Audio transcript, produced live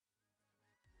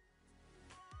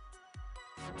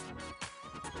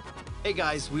Hey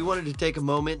guys, we wanted to take a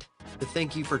moment to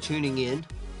thank you for tuning in.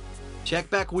 Check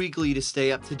back weekly to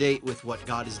stay up to date with what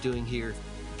God is doing here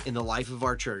in the life of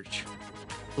our church.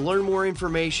 To learn more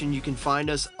information, you can find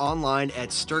us online at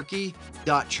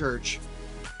sturkey.church.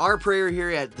 Our prayer here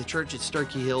at the church at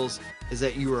Sturkey Hills is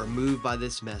that you are moved by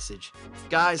this message.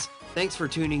 Guys, thanks for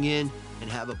tuning in and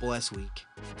have a blessed week.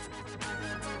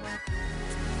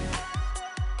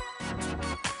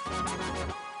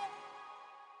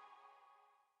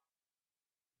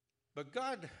 But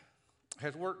God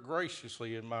has worked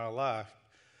graciously in my life.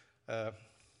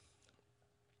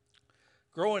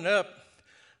 Growing up,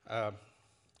 I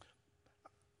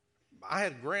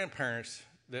had grandparents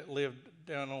that lived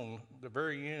down on the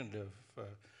very end of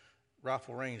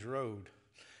Rifle Range Road.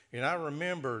 And I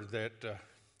remember that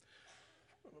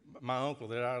my uncle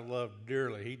that I loved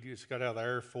dearly, he just got out of the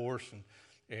Air Force.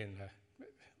 And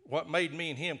what made me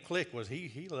and him click was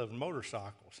he loved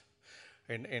motorcycles.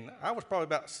 And I was probably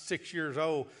about 6 years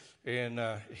old, and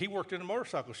he worked in a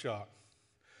motorcycle shop.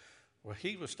 Well,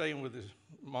 he was staying with his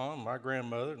mom, my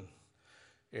grandmother,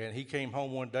 and he came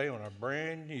home one day on a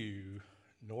brand new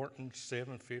Norton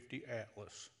 750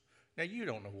 Atlas. Now, you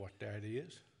don't know what that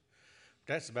is.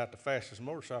 That's about the fastest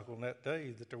motorcycle in that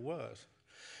day that there was.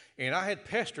 And I had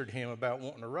pestered him about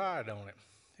wanting to ride on it.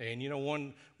 And, you know,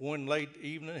 one late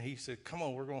evening, he said, "Come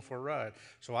on, we're going for a ride."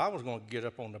 So I was going to get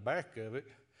up on the back of it.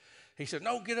 He said,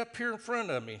 "No, get up here in front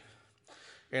of me."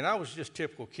 And I was just a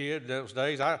typical kid those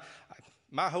days.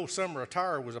 My whole summer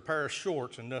attire was a pair of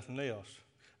shorts and nothing else.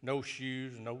 No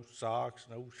shoes, no socks,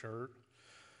 no shirt.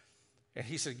 And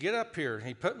he said, "Get up here." And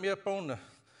he put me up on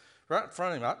right in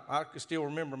front of him. I can still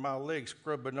remember my legs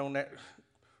scrubbing on that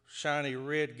shiny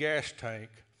red gas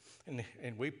tank.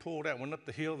 And we pulled out, went up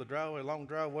the hill, the driveway, long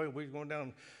driveway. We were going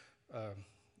down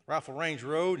Rifle Range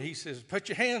Road. He says, "Put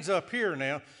your hands up here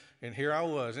now." And here I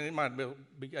was, and it might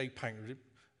be 8 fingers.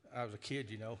 I was a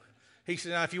kid, you know. He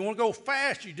said, "Now, if you want to go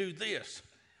fast, you do this."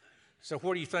 So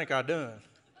what do you think I done?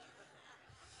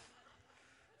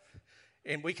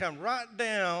 And we come right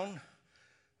down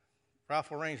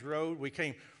Rifle Range Road. We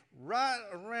came right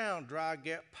around Dry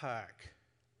Gap Pike.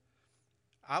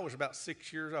 I was about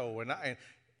 6 years old, and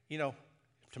you know,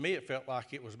 to me it felt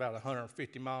like it was about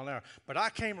 150 miles an hour. But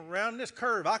I came around this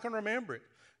curve. I can remember it.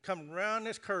 Coming around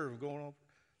this curve going on.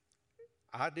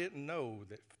 I didn't know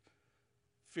that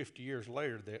 50 years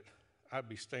later that I'd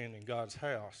be standing in God's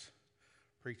house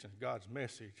preaching God's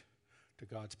message to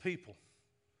God's people.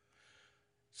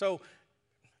 So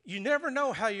you never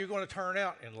know how you're going to turn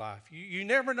out in life. You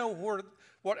never know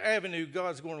what avenue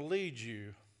God's going to lead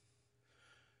you.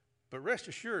 But rest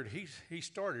assured, he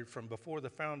started from before the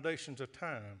foundations of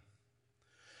time.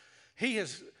 He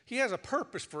has a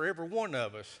purpose for every one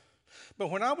of us. But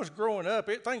when I was growing up,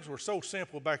 things were so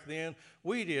simple back then.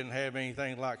 We didn't have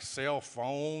anything like cell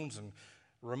phones and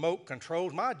remote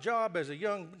controls. My job as a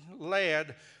young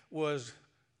lad was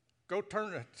go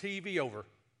turn the TV over.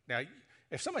 Now,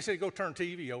 if somebody said go turn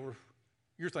the TV over,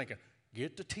 you're thinking,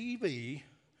 get the TV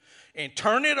and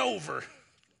turn it over.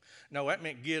 No, that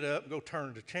meant get up and go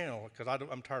turn the channel because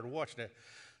I'm tired of watching that.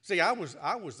 See, I was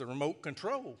the remote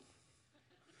control.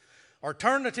 Or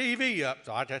turn the TV up.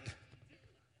 So I had to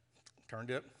turned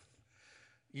up.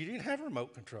 You didn't have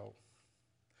remote control.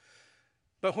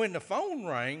 But when the phone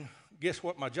rang, guess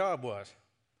what my job was?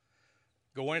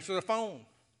 Go answer the phone.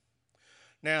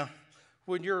 Now,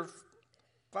 when you're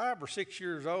 5 or 6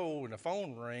 years old and the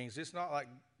phone rings, it's not like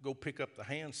go pick up the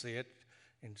handset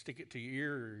and stick it to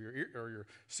your ear or your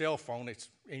cell phone. It's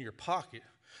in your pocket.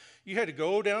 You had to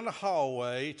go down the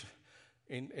hallway,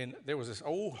 and there was this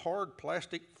old hard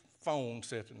plastic phone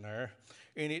sitting there,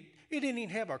 and it didn't even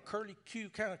have a curly-Q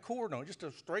kind of cord on it. Just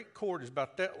a straight cord is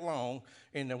about that long,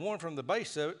 and the one from the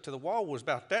base of it to the wall was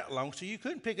about that long, so you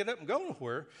couldn't pick it up and go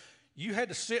nowhere. You had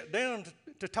to sit down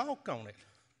to talk on it.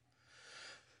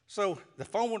 So the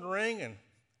phone would ring,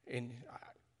 and I'd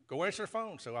go answer the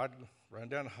phone. So I'd run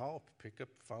down the hall, pick up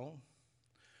the phone.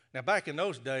 Now, back in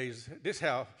those days, this is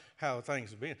how things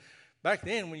have been. Back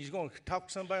then, when you was going to talk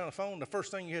to somebody on the phone, the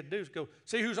first thing you had to do is go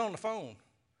see who's on the phone.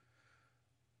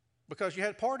 Because you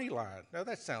had a party line. Now,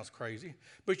 that sounds crazy.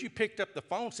 But you picked up the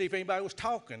phone, see if anybody was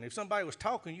talking. If somebody was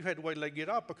talking, you had to wait till they get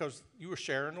off because you were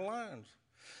sharing the lines.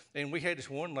 And we had this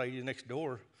one lady next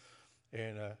door,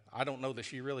 and I don't know that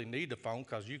she really needed the phone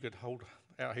because you could hold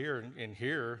out here and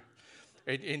hear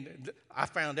her. And I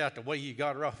found out the way you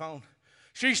got her off the phone.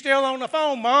 "She's still on the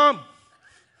phone, Mom."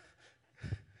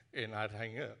 And I'd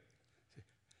hang up.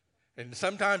 And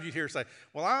sometimes you'd hear her say,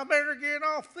 "Well, I better get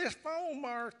off this phone,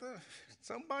 Martha.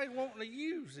 Somebody wanting to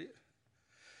use it."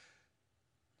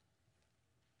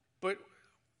 But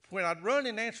when I'd run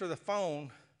and answer the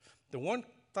phone, the one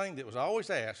thing that was always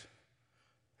asked,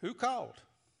 who called?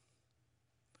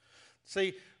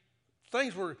 See,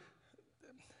 things were,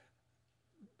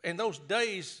 in those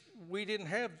days, we didn't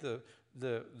have the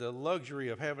luxury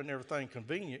of having everything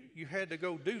convenient. You had to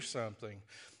go do something.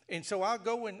 And so I'll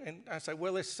go and I say,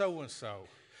 well, it's so-and-so.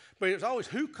 But it was always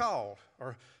who called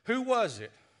or who was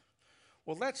it?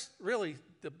 Well, that's really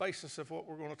the basis of what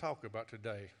we're going to talk about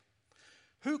today.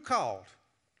 Who called?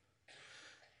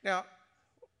 Now,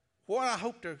 what I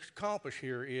hope to accomplish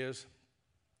here is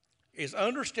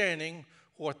understanding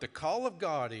what the call of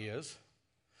God is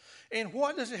and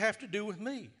what does it have to do with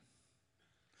me.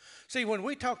 See, when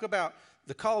we talk about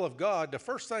the call of God, the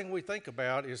first thing we think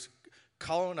about is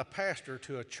calling a pastor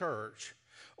to a church,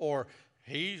 or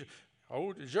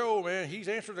Joe, man, he's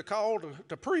answered the call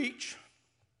to preach.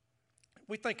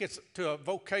 We think it's to a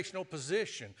vocational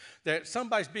position, that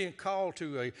somebody's being called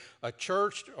to a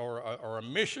church or a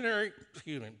missionary,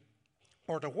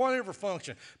 or to whatever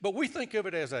function. But we think of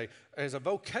it as a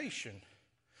vocation.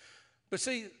 But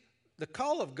see, the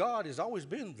call of God has always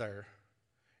been there.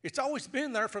 It's always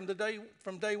been there from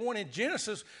day one. In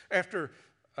Genesis, after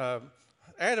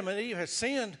Adam and Eve had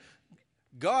sinned,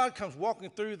 God comes walking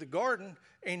through the garden,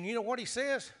 and you know what he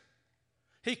says?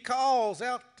 He calls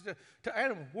out to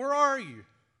Adam, where are you?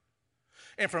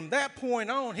 And from that point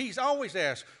on, he's always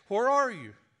asked, where are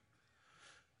you?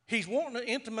 He's wanting an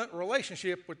intimate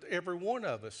relationship with every one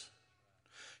of us.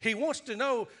 He wants to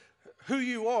know who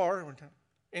you are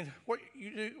and what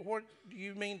do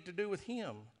you mean to do with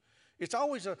him. It's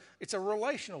always a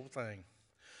relational thing.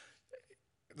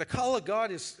 The call of God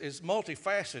is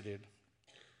multifaceted.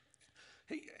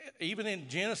 Even in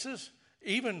Genesis,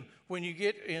 even when you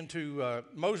get into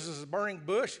Moses' burning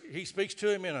bush, he speaks to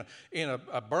him in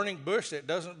a burning bush that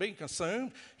doesn't be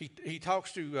consumed. He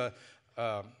talks to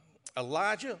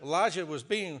Elijah. Elijah was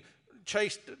being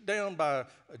chased down by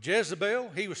Jezebel.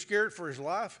 He was scared for his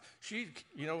life.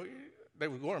 They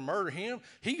were going to murder him.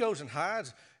 He goes and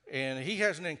hides, and he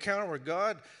has an encounter with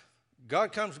God.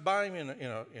 God comes by him in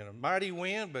a mighty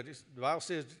wind, but the Bible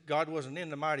says God wasn't in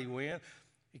the mighty wind.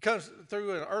 He comes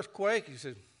through an earthquake. He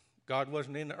says God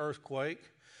wasn't in the earthquake.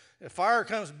 The fire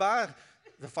comes by.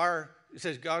 The fire, it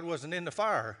says God wasn't in the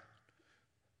fire.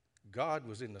 God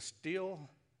was in the still,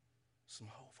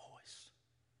 small voice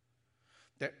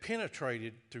that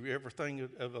penetrated through everything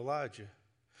of Elijah.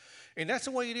 And that's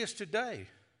the way it is today.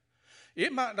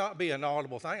 It might not be an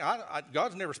audible thing.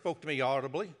 God's never spoke to me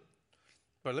audibly.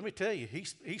 But let me tell you,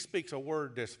 he speaks a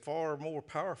word that's far more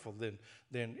powerful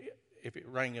than if it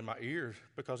rang in my ears,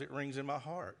 because it rings in my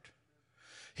heart.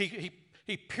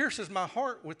 He pierces my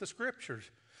heart with the scriptures.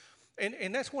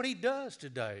 And that's what he does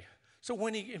today. So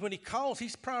when he calls,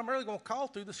 he's primarily going to call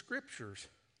through the scriptures.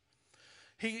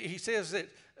 He says that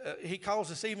he calls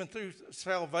us even through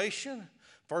salvation.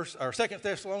 2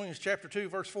 Thessalonians chapter 2,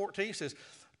 verse 14 says,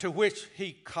 to which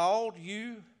he called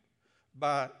you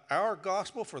by our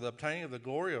gospel for the obtaining of the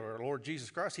glory of our Lord Jesus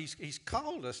Christ. He's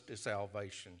called us to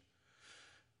salvation.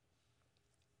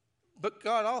 But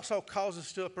God also calls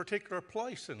us to a particular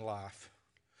place in life.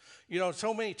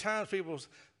 So many times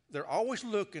they're always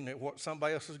looking at what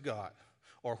somebody else has got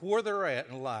or where they're at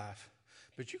in life.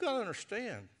 But you got to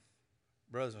understand,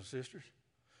 brothers and sisters,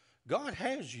 God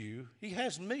has you, he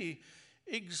has me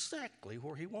exactly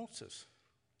where he wants us.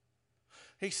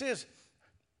 He says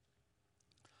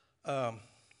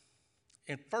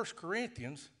in 1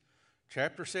 Corinthians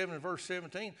chapter 7 and verse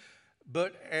 17,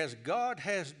 but as God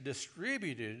has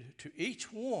distributed to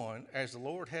each one, as the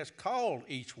Lord has called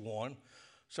each one,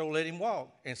 so let him walk.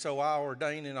 And so I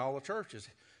ordain in all the churches.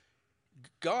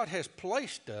 God has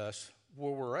placed us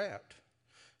where we're at.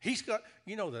 He's got,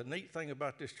 the neat thing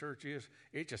about this church is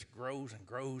it just grows and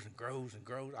grows and grows and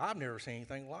grows. I've never seen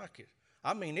anything like it.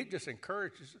 It just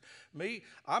encourages me.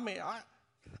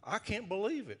 I can't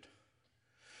believe it.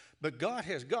 But God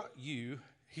has got you,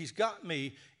 he's got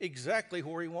me exactly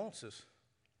where he wants us.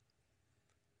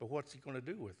 But what's he going to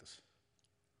do with us?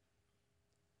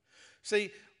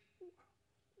 See,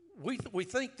 we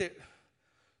think that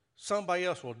somebody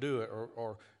else will do it,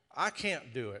 or I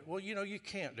can't do it. Well, you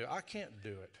can't do it. I can't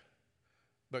do it.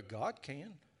 But God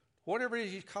can. Whatever it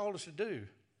is he's called us to do.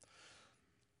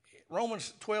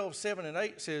 Romans 12, 7 and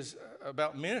 8 says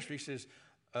about ministry, says,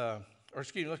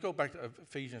 let's go back to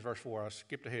Ephesians verse 4. I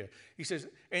skipped ahead. He says,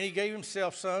 and he gave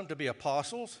himself some to be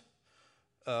apostles,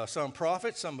 some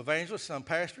prophets, some evangelists, some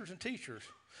pastors and teachers.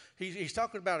 He's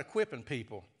talking about equipping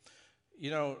people.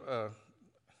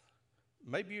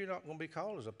 Maybe you're not going to be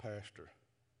called as a pastor.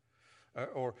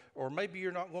 Or maybe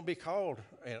you're not going to be called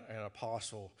an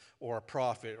apostle or a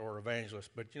prophet or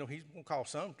evangelist, but he's going to call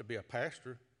some to be a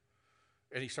pastor,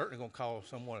 and he's certainly going to call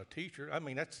someone a teacher. I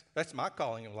mean, that's my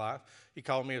calling in life. He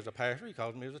called me as a pastor. He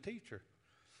called me as a teacher.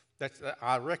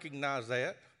 I recognize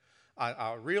that.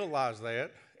 I realize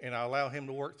that, and I allow him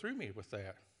to work through me with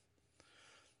that.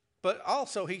 But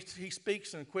also, he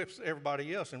speaks and equips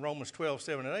everybody else. In Romans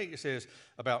 12:7-8, it says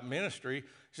about ministry, it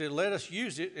says, let us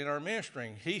use it in our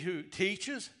ministering. He who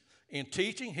teaches in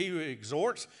teaching, he who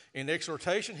exhorts in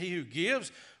exhortation, he who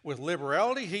gives with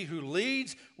liberality, he who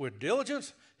leads with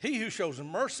diligence, he who shows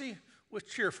mercy with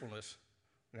cheerfulness.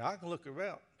 Now, I can look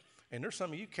around, and there's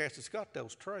some of you cats that's got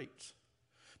those traits.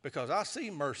 Because I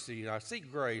see mercy, I see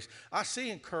grace, I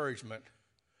see encouragement.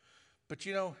 But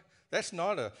that's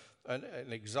not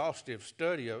an exhaustive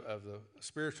study of the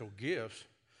spiritual gifts.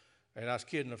 And I was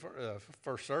kidding the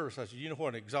first service. I said, you know what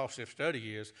an exhaustive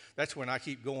study is? That's when I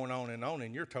keep going on,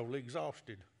 and you're totally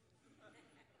exhausted.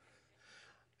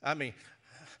 I mean,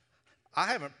 I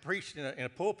haven't preached in a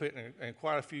pulpit in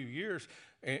quite a few years,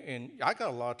 and I got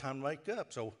a lot of time to make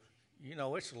up. So,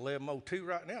 it's 11:02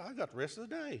 right now. I got the rest of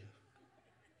the day.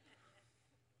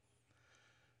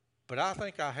 But I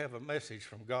think I have a message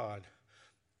from God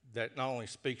that not only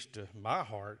speaks to my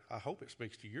heart, I hope it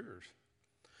speaks to yours.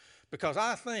 Because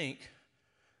I think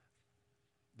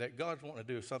that God's wanting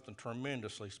to do something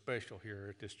tremendously special here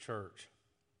at this church.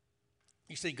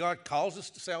 You see, God calls us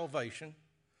to salvation.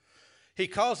 He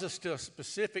calls us to a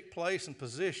specific place and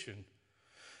position.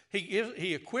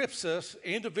 He equips us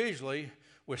individually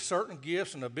with certain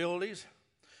gifts and abilities,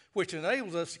 which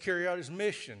enables us to carry out his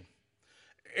mission.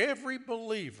 Every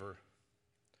believer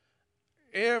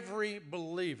has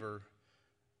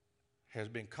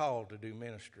been called to do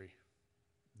ministry.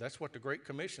 That's what the Great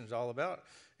Commission is all about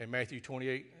in Matthew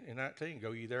 28:19.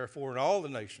 Go ye therefore in all the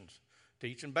nations,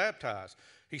 teach and baptize.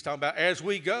 He's talking about as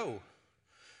we go.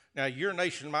 Now, your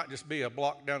nation might just be a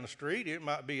block down the street. It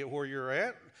might be at where you're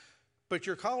at. But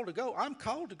you're called to go. I'm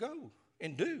called to go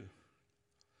and do.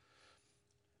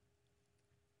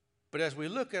 But as we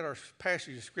look at our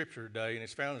passage of Scripture today, and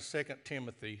it's found in 2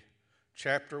 Timothy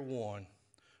chapter 1,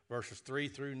 verses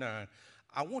 3-9,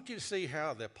 I want you to see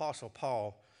how the Apostle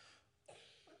Paul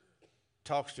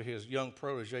talks to his young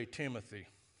protege, Timothy.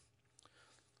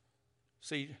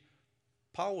 See,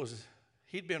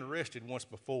 he'd been arrested once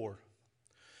before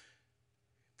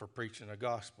for preaching the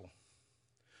gospel.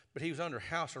 But he was under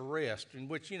house arrest, in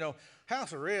which,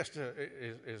 house arrest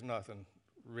is nothing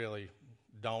really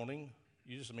daunting.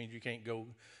 It just means you can't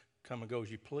come and go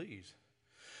as you please.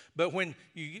 But when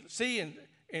you see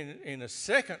in the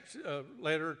second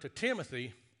letter to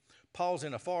Timothy, Paul's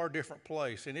in a far different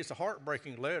place, and it's a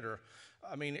heartbreaking letter.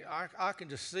 I mean, I can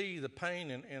just see the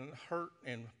pain and hurt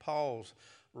in Paul's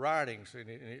writings, and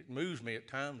it moves me at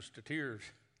times to tears,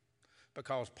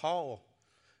 because Paul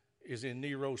is in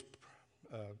Nero's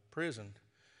prison,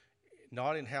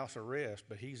 not in house arrest,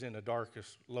 but he's in the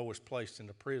darkest, lowest place in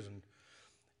the prison,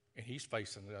 and he's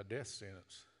facing a death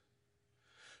sentence.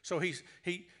 So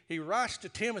he writes to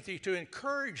Timothy to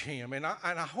encourage him, and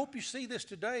I hope you see this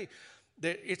today,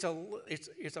 that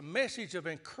it's a message of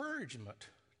encouragement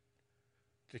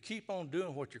to keep on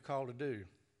doing what you're called to do.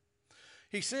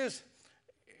 He says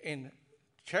in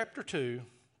chapter 2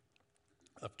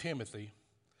 of Timothy,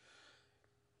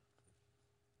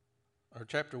 or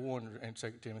chapter 1 and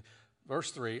 2 Timothy,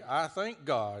 verse 3, I thank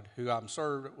God, who I'm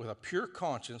served with a pure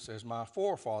conscience as my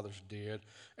forefathers did,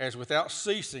 as without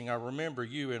ceasing I remember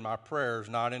you in my prayers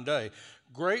night and day,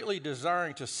 greatly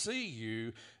desiring to see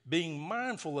you, being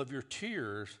mindful of your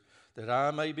tears, that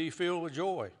I may be filled with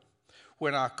joy.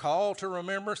 When I call to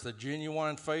remembrance the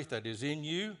genuine faith that is in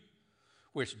you,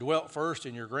 which dwelt first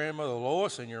in your grandmother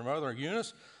Lois and your mother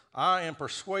Eunice, I am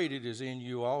persuaded is in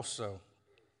you also.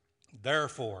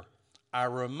 Therefore, I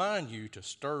remind you to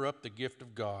stir up the gift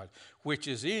of God, which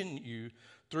is in you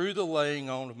through the laying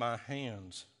on of my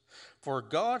hands. For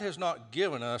God has not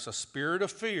given us a spirit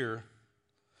of fear,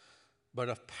 but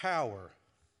of power,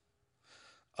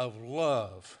 of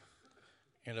love,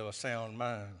 and of a sound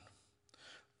mind.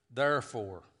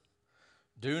 Therefore,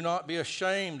 do not be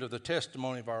ashamed of the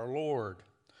testimony of our Lord,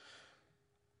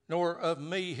 nor of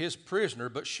me, his prisoner,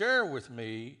 but share with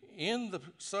me in the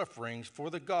sufferings for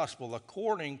the gospel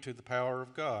according to the power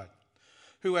of God,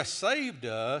 who has saved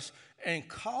us and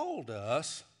called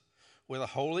us with a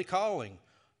holy calling,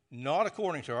 not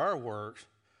according to our works,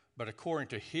 but according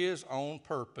to his own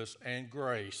purpose and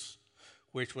grace,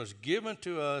 which was given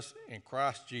to us in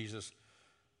Christ Jesus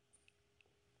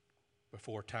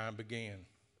before time began.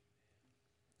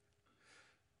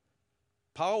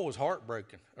 Paul was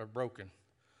broken.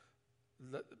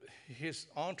 his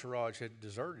entourage had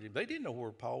deserted him. They didn't know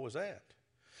where Paul was at.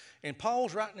 And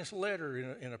Paul's writing this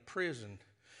letter in a prison.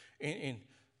 And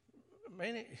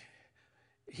man,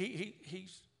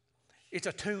 it's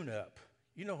a tune-up.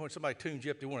 You know when somebody tunes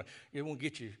you up, they want to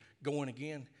get you going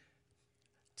again.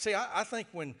 See, I think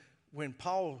when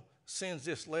Paul sends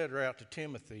this letter out to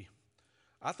Timothy,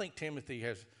 I think Timothy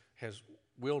has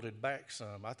wilted back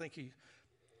some. I think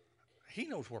he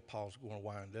knows where Paul's going to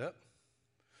wind up.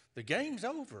 The game's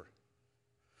over.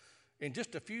 In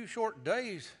just a few short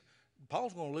days,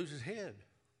 Paul's going to lose his head.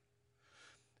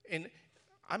 And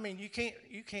I mean, you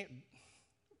can't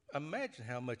imagine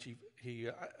how much he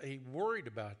worried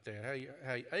about that,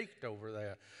 how he ached over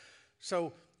that.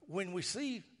 So when we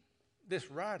see this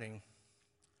writing,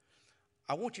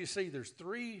 I want you to see there's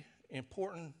 3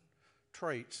 important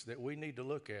traits that we need to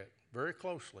look at very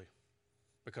closely,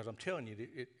 because I'm telling you,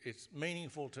 it's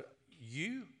meaningful to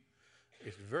you.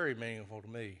 It's very meaningful to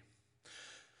me.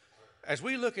 As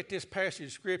we look at this passage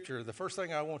of Scripture, the first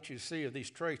thing I want you to see of these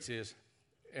traits is,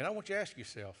 and I want you to ask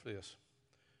yourself this: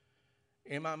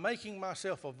 am I making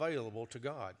myself available to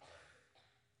God?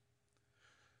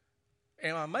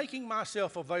 Am I making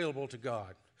myself available to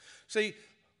God? See,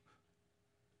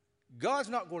 God's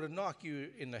not going to knock you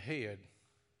in the head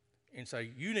and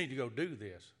say, you need to go do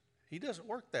this. He doesn't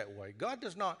work that way. God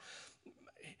does not,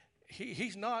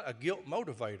 he's not a guilt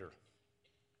motivator.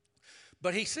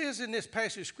 But he says in this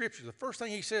passage of Scripture, the first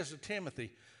thing he says to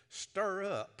Timothy, stir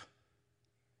up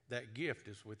that gift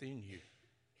is within you.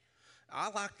 I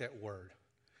like that word.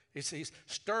 It says,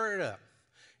 stir it up.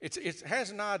 It has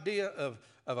an idea of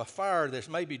a fire that's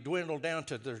maybe dwindled down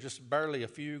to there's just barely a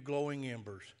few glowing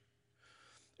embers.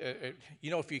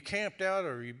 You know, if you camped out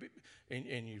or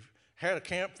you've had a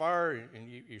campfire and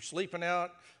you're sleeping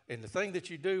out, and the thing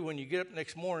that you do when you get up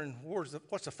next morning,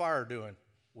 what's the fire doing?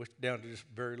 Down to just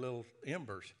very little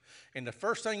embers. And the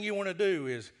first thing you want to do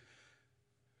is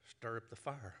stir up the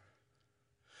fire.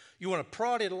 You want to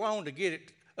prod it along to get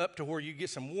it up to where you get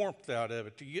some warmth out of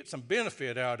it, to get some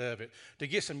benefit out of it, to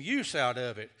get some use out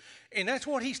of it. And that's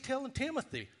what he's telling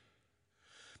Timothy.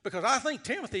 Because I think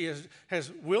Timothy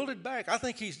has wilted back. I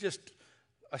think he's just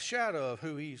a shadow of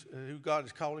who God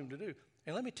has called him to do.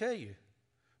 And let me tell you,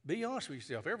 be honest with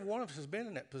yourself. Every one of us has been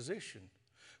in that position,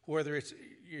 whether it's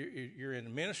you're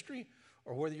in ministry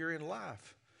or whether you're in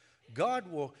life.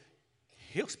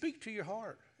 He'll speak to your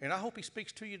heart. And I hope he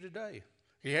speaks to you today.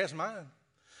 He has mine.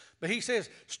 But he says,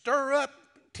 stir up,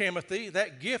 Timothy,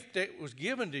 that gift that was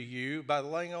given to you by the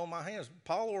laying on my hands.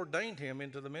 Paul ordained him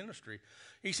into the ministry.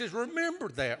 He says, remember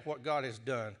that, what God has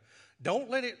done. Don't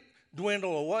let it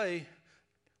dwindle away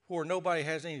where nobody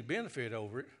has any benefit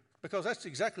over it, because that's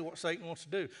exactly what Satan wants to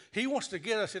do. He wants to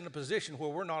get us in a position where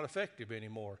we're not effective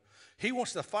anymore. He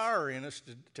wants the fire in us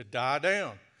to die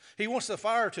down. He wants the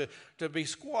fire to be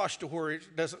squashed to where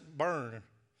it doesn't burn.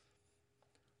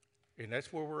 And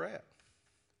that's where we're at.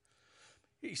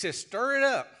 He says, stir it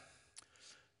up.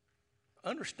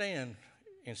 Understand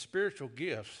in spiritual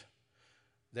gifts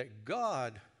that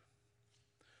God,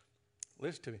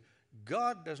 listen to me,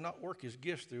 God does not work his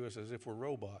gifts through us as if we're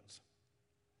robots.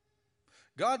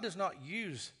 God does not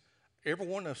use every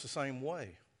one of us the same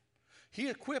way. He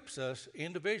equips us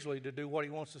individually to do what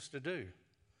he wants us to do.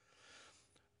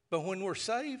 But when we're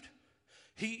saved,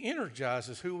 he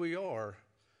energizes who we are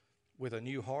with a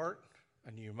new heart,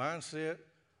 a new mindset,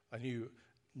 a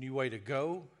new way to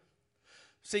go.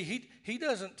 See, he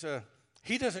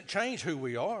doesn't change who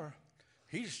we are.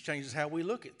 He just changes how we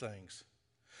look at things.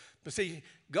 But see,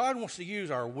 God wants to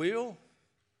use our will.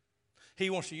 He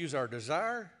wants to use our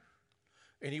desire.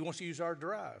 And he wants to use our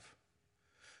drive.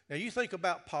 Now, you think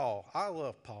about Paul. I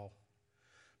love Paul.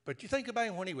 But you think about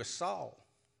him when he was Saul.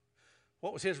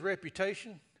 What was his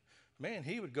reputation? Man,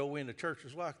 he would go into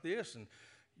churches like this and,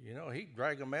 you know, he'd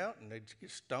drag them out and they'd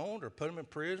get stoned or put them in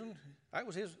prison. That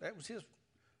was his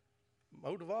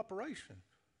mode of operation.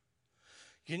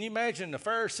 Can you imagine the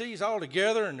Pharisees all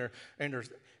together and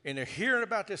they're hearing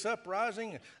about this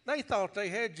uprising? They thought they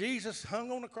had Jesus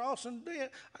hung on the cross and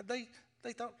dead. They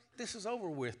thought this is over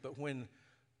with. But when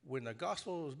the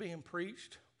gospel was being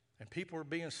preached and people were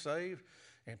being saved,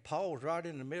 and Paul was right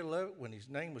in the middle of it when his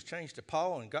name was changed to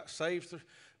Paul and got saved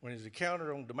when his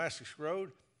encounter on Damascus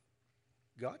Road,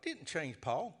 God didn't change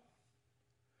Paul.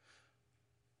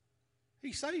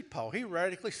 He saved Paul. He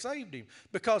radically saved him.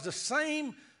 Because the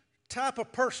same type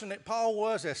of person that Paul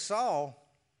was as Saul,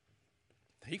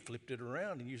 he flipped it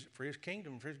around and used it for his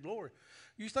kingdom, for his glory.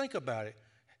 You think about it.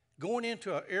 Going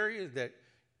into an area that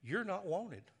you're not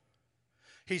wanted.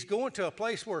 He's going to a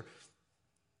place where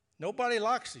nobody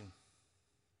likes him.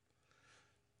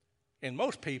 And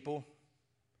most people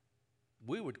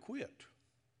we would quit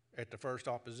at the first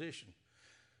opposition.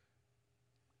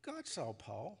 God saw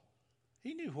Paul.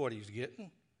 He knew what he was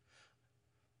getting.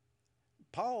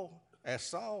 Paul, as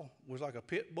Saul, was like a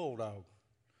pit bulldog.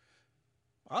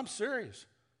 I'm serious.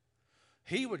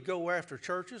 He would go after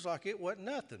churches like it wasn't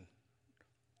nothing.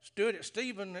 Stood at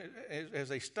Stephen as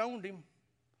they stoned him,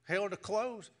 held a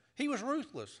close. He was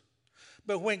ruthless.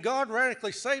 But when God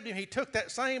radically saved him, he took that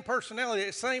same personality,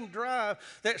 that same drive,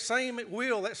 that same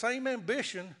will, that same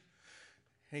ambition,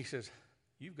 and he says,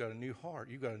 you've got a new heart.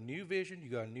 You've got a new vision.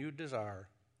 You've got a new desire.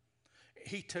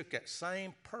 He took that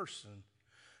same person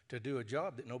to do a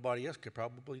job that nobody else could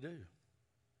probably do,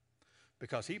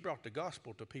 because he brought the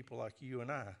gospel to people like you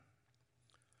and I.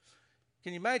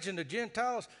 Can you imagine the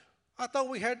Gentiles? I thought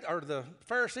we had, or the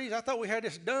Pharisees, I thought we had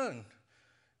this done.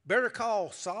 Better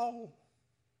call Saul.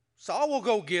 Saul will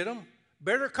go get him.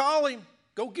 Better call him.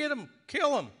 Go get him.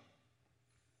 Kill him.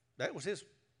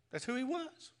 That's who he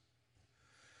was.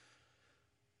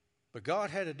 But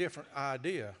God had a different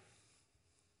idea.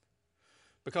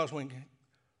 Because when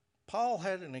Paul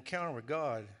had an encounter with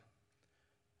God,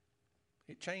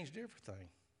 it changed everything.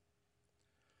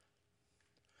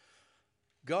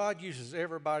 God uses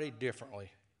everybody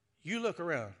differently. You look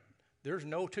around, there's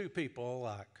no two people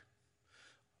alike.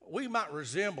 We might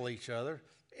resemble each other,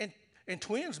 and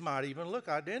twins might even look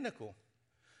identical.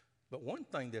 But one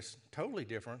thing that's totally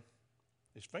different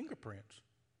is fingerprints.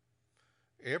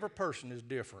 Every person is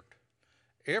different.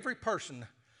 Every person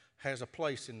has a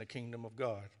place in the kingdom of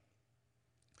God.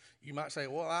 You might say,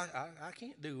 well, I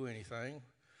can't do anything.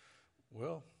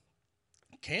 Well,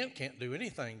 can't do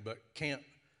anything, but can't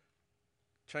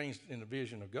change in the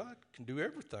vision of God, can do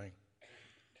everything.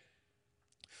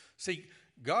 See,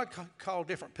 God called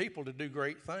different people to do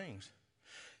great things.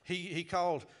 He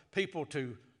called people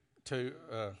to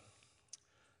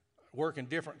work in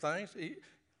different things.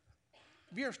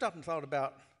 Have you ever stopped and thought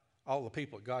about all the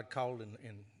people that God called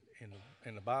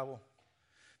in the Bible?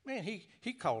 Man,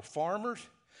 he called farmers.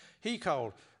 He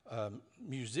called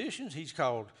musicians. He's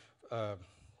called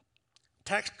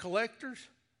tax collectors.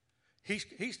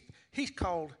 He's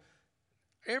called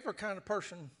every kind of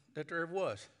person that there ever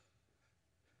was.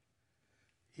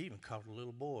 He even called a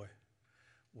little boy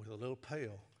with a little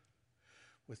pail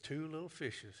with 2 little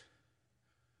fishes.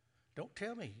 Don't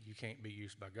tell me you can't be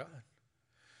used by God.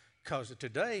 Because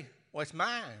today, well, it's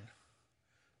mine.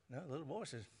 No, the little boy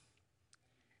says,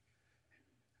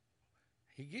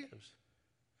 he gives.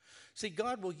 See,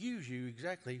 God will use you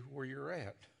exactly where you're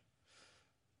at.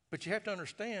 But you have to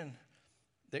understand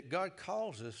that God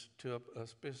calls us to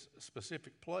a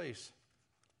specific place.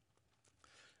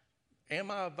 Am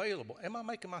I available? Am I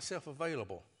making myself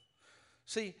available?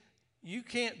 See, you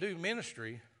can't do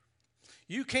ministry.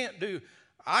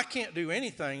 I can't do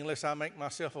anything unless I make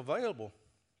myself available.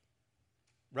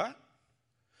 Right?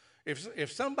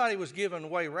 If somebody was giving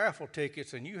away raffle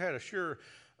tickets and you had a sure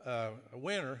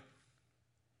winner,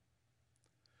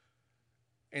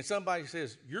 and somebody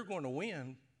says, you're going to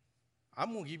win,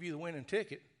 I'm going to give you the winning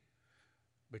ticket,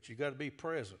 but you got to be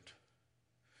present.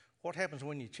 What happens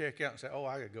when you check out and say, oh,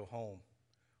 I got to go home?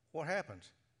 What happens?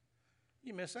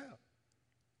 You miss out.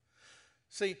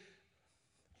 See,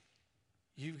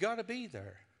 you've got to be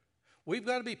there. We've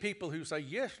got to be people who say,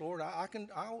 yes, Lord,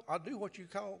 I'll do what you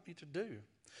call me to do.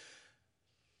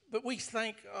 But we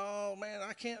think, oh, man,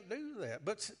 I can't do that.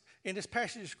 But in this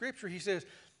passage of Scripture, he says,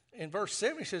 in verse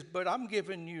 7, he says, but I'm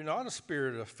giving you not a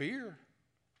spirit of fear.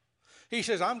 He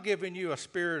says, I'm giving you a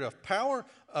spirit of power,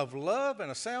 of love,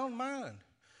 and a sound mind.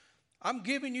 I'm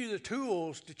giving you the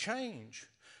tools to change,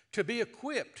 to be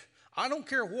equipped. I don't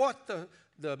care what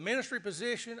the ministry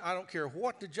position, I don't care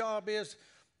what the job is.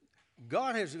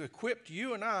 God has equipped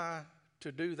you and I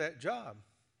to do that job.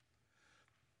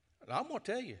 And I'm going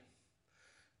to tell you,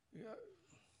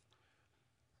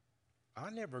 I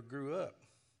never grew up.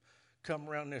 Come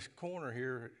around this corner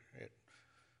here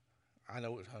I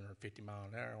know it was 150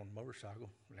 miles an hour on a motorcycle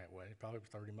that way. Probably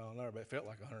 30 miles an hour, but it felt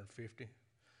like 150.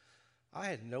 I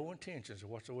had no intentions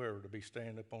whatsoever to be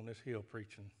standing up on this hill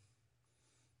preaching.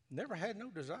 Never had no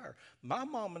desire. My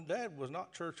mom and dad was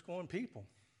not church-going people.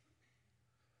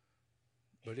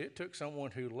 But it took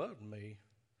someone who loved me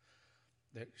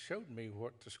that showed me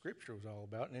what the Scripture was all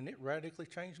about, and it radically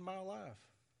changed my life.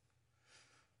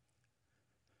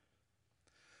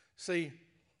 See,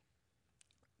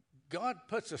 God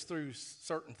puts us through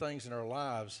certain things in our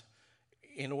lives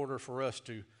in order for us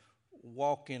to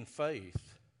walk in faith.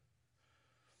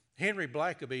 Henry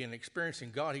Blackaby, in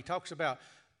Experiencing God, he talks about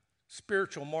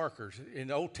spiritual markers. In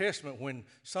the Old Testament, when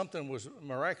something was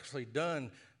miraculously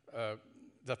done,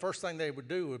 the first thing they would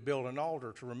do would build an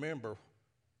altar to remember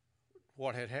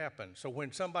what had happened. So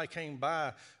when somebody came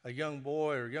by, a young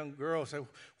boy or a young girl, said,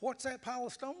 "What's that pile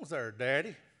of stones there,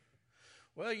 Daddy?"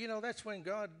 Well, that's when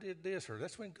God did this, or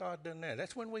that's when God done that.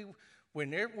 That's when we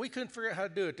couldn't figure out how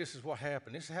to do it. This is what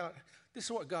happened. This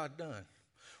is what God done.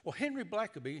 Well, Henry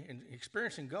Blackaby, in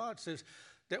Experiencing God, says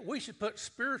that we should put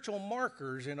spiritual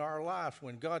markers in our lives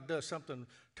when God does something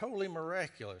totally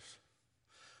miraculous.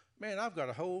 Man, I've got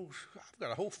a whole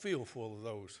field full of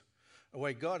those. The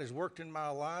way God has worked in my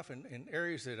life in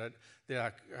areas that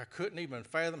I couldn't even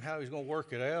fathom how He's going to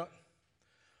work it out.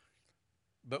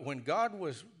 But when God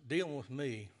was dealing with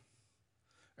me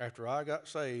after I got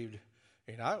saved,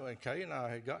 and Kay and I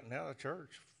had gotten out of church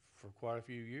for quite a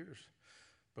few years,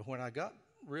 but when I got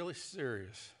really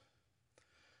serious,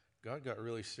 God got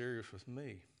really serious with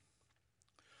me.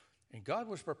 And God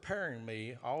was preparing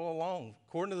me all along,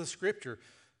 according to the Scripture,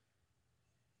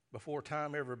 before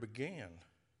time ever began.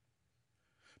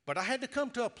 But I had to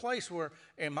come to a place where,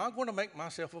 am I going to make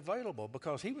myself available?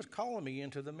 Because He was calling me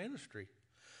into the ministry.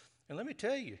 And let me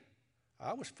tell you,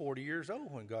 I was 40 years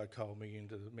old when God called me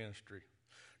into the ministry.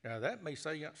 Now, that may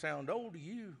sound old to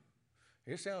you.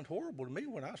 It sounds horrible to me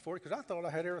when I was 40 because I thought I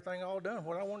had everything all done,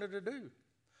 what I wanted to do.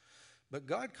 But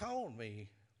God called me,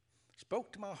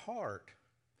 spoke to my heart.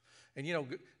 And,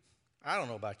 I don't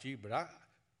know about you, but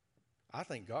I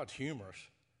think God's humorous.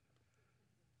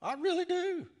 I really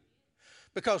do.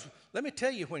 Because let me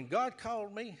tell you, when God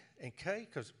called me and Kay,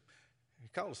 because He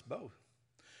called us both,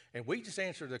 and we just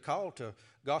answered the call to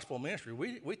gospel ministry.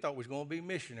 We thought we was going to be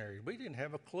missionaries. We didn't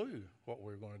have a clue what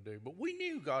we were going to do, but we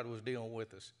knew God was dealing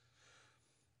with us.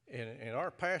 And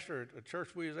our pastor at the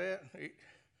church we was at,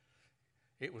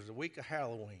 it was the week of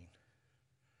Halloween.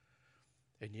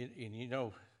 And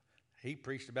he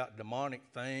preached about demonic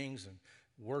things and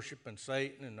worshiping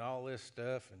Satan and all this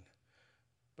stuff.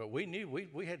 But we knew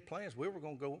we had plans. We were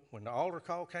going to go, when the altar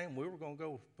call came, we were going to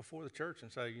go before the church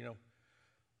and say,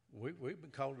 we've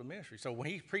been called to ministry. So when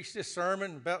he preached this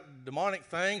sermon about demonic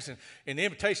things and the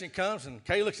invitation comes and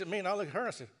Kay looks at me and I look at her and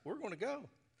I said, we're going to go.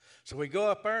 So we go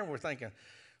up there and we're thinking,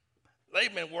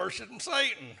 they've been worshiping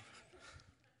Satan.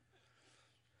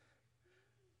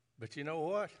 But you know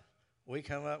what? We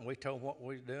come up and we told them what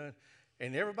we was doing.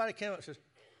 And everybody came up and says,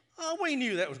 oh, we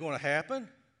knew that was going to happen.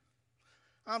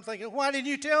 I'm thinking, why didn't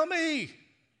you tell me?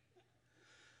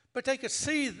 But they could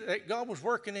see that God was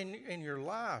working in your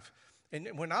life.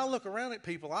 And when I look around at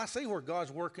people, I see where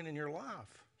God's working in your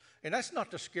life. And that's not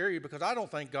to scare you because I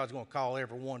don't think God's going to call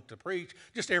everyone to preach,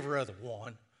 just every other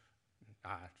one.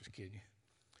 Just kidding you.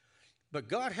 But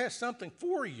God has something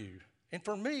for you and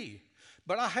for me.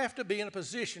 But I have to be in a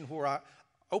position where I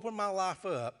open my life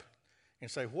up and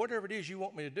say, whatever it is you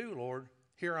want me to do, Lord,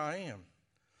 here I am.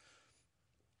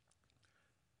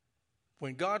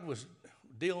 When God was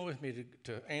dealing with me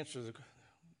to answer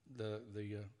the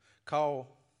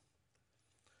call,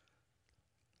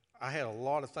 I had a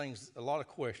lot of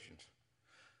questions.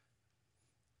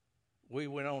 We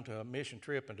went on to a mission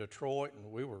trip in Detroit,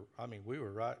 and we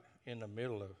were right in the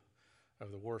middle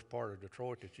of the worst part of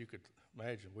Detroit that you could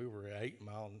imagine. We were at 8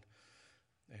 Mile,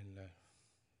 and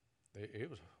it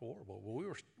was horrible.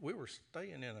 Well, we were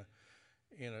staying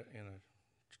in a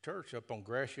church up on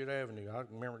Gratiot Avenue. I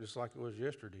remember it just like it was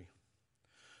yesterday.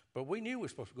 But we knew we were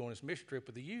supposed to go on this mission trip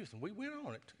with the youth, and we went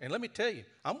on it. And let me tell you,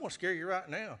 I'm going to scare you right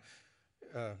now.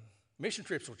 Mission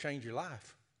trips will change your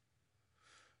life.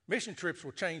 Mission trips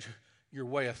will change your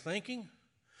way of thinking,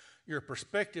 your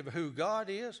perspective of who God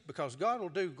is, because God will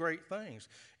do great things.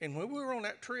 And when we were on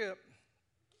that trip,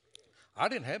 I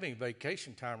didn't have any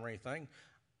vacation time or anything.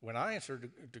 When I answered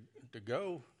to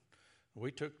go,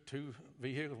 we took 2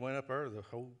 vehicles, went up there, the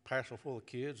whole passel full of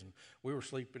kids, and we were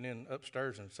sleeping in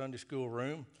upstairs in Sunday school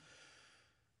room.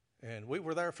 And we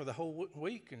were there for the whole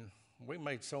week, and we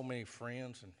made so many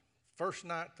friends. And first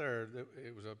night there,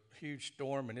 it was a huge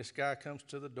storm, and this guy comes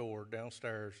to the door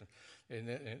downstairs. And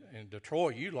in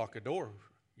Detroit, you lock a door.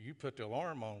 You put the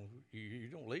alarm on. You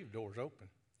don't leave doors open.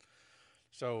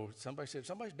 So somebody said,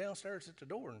 somebody's downstairs at the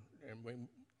door. And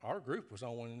our group was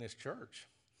on one in this church.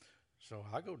 So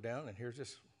I go down, and here's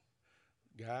this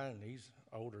guy, and he's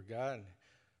an older guy, and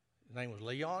his name was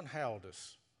Leon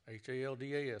Haldas,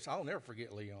 Haldas. I'll never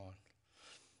forget Leon.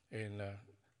 And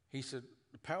he said,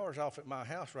 the power's off at my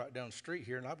house right down the street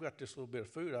here, and I've got this little bit of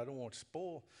food I don't want to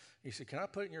spoil. He said, can I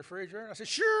put it in your refrigerator? I said,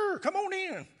 sure, come on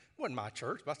in. It wasn't my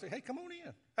church, but I said, hey, come on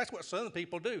in. That's what Southern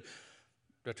people do.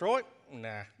 Detroit?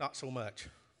 Nah, not so much.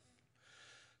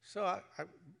 So I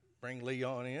bring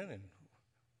Leon in, and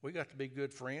we got to be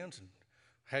good friends and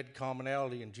had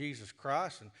commonality in Jesus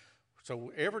Christ. And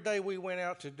so every day we went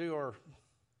out to do our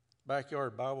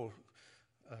backyard Bible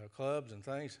clubs and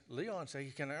things. Leon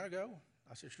said, "Can I go?"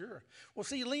 I said, "Sure." Well,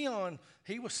 see, Leon,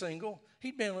 he was single.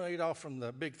 He'd been laid off from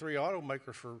the big three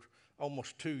automakers for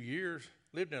almost 2 years.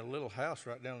 Lived in a little house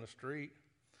right down the street.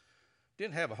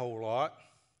 Didn't have a whole lot.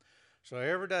 So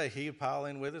every day he'd pile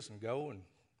in with us and go and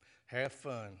have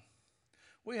fun.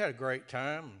 We had a great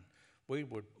time. We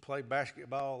would play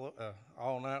basketball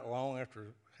all night long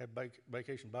after had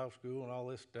vacation Bible school and all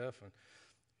this stuff.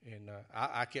 And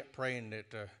I kept praying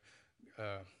that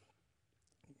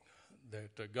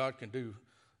God can do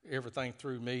everything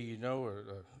through me, you know.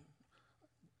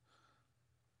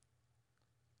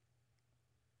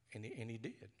 And he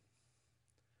did.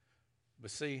 But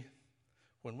see,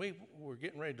 when we were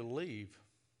getting ready to leave,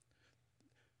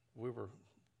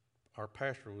 our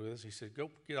pastor was with us. He said,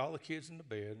 "Go get all the kids in the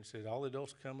bed." And said, "All the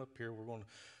adults come up here. We're going to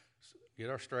get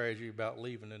our strategy about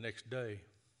leaving the next day."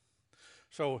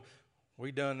 So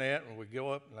we done that, and we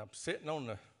go up, and I'm sitting on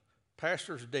the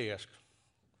pastor's desk,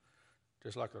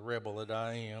 just like the rebel that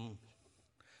I am,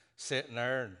 sitting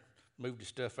there and moved the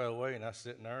stuff out of the way, and I was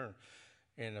sitting there,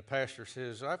 and the pastor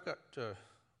says, "I've got," we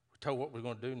told what we're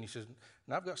going to do, and he says,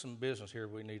 "And I've got some business here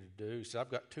we need to do." He said, "I've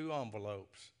got 2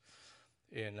 envelopes."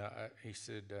 And he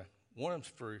said, "One of them's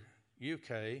for you,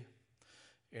 Kay,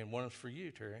 and one of them's for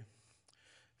you, Terry."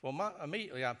 Well,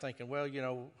 immediately I'm thinking, well, you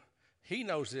know, he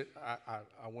knows that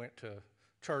I went to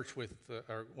church with,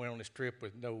 or went on this trip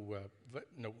with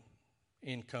no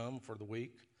income for the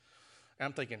week. And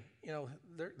I'm thinking, you know,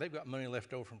 they've got money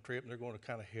left over from the trip, and they're going to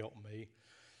kind of help me.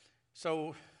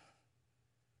 So,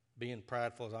 being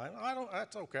prideful as I am,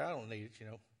 that's okay, I don't need it, you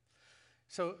know.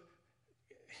 So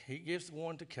he gives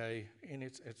one to Kay, and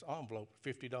it's an envelope,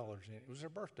 $50 in it. It was her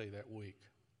birthday that week.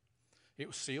 It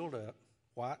was sealed up,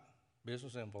 white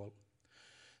business envelope.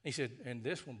 He said, "And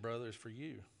this one, brother, is for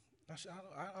you." I said,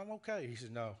 I'm okay. He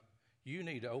said, "No, you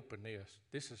need to open this.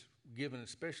 This is given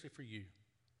especially for you."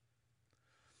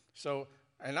 So,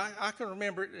 and I can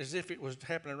remember it as if it was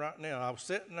happening right now. I was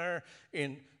sitting there,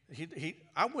 and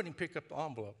I wouldn't pick up the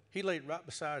envelope. He laid it right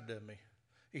beside me.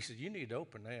 He said, "You need to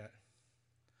open that."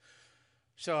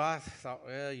 So I thought,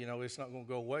 well, you know, it's not going to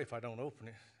go away if I don't open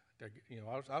it. You know,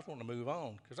 I was wanting to move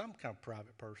on because I'm kind of a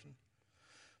private person.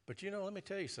 But, you know, let me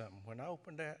tell you something. When I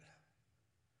opened that,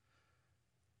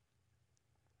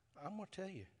 I'm going to tell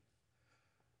you,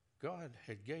 God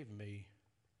had gave me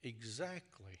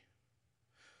exactly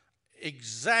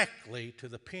to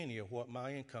the penny of what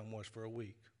my income was for a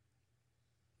week.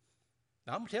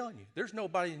 Now, I'm telling you, there's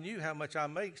nobody that knew how much I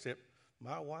make except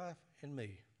my wife and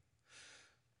me.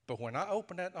 But when I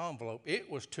opened that envelope, it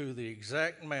was to the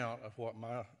exact amount of what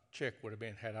my check would have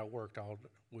been had I worked all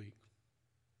week.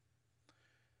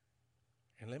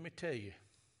 And let me tell you,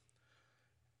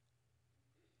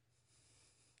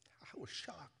 I was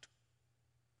shocked.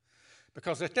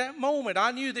 Because at that moment,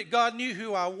 I knew that God knew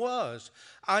who I was.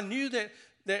 I knew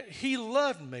that He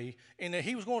loved me and that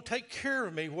He was going to take care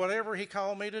of me, whatever He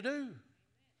called me to do.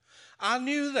 I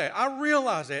knew that. I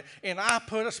realized that. And I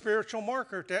put a spiritual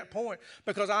marker at that point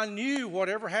because I knew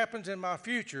whatever happens in my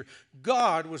future,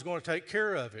 God was going to take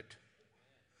care of it.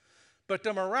 But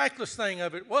the miraculous thing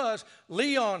of it was,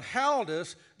 Leon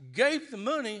Haldus gave the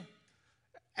money,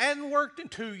 hadn't worked in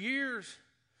 2 years,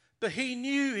 but he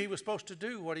knew he was supposed to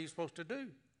do what he was supposed to do.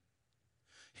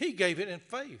 He gave it in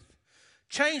faith.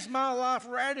 Changed my life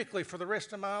radically for the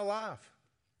rest of my life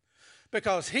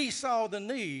because he saw the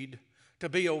need to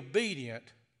be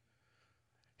obedient.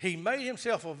 He made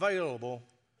himself available,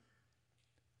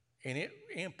 and it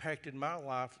impacted my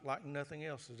life like nothing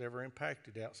else has ever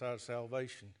impacted outside of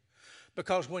salvation.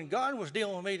 Because when God was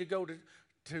dealing with me to go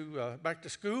to back to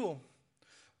school,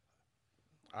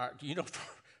 you know,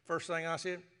 first thing I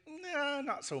said, "Nah,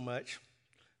 not so much."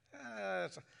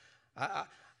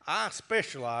 I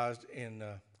specialized in,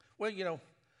 well, you know,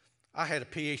 I had a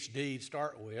PhD to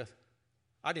start with.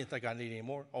 I didn't think I needed any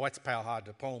more. Oh, that's a Powell High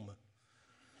diploma.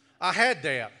 I had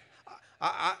that.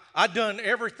 I done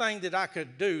everything that I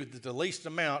could do, the least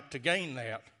amount, to gain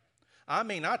that. I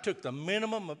mean, I took the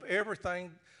minimum of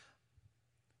everything.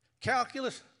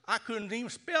 Calculus, I couldn't even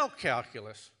spell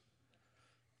calculus.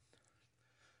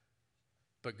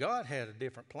 But God had a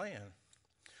different plan.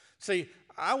 See,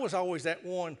 I was always that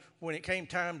one when it came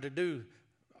time to do,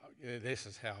 this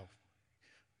is how.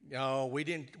 No, we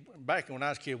didn't, back when I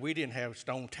was a kid, we didn't have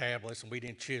stone tablets and we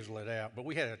didn't chisel it out, but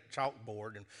we had a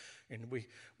chalkboard and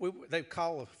they'd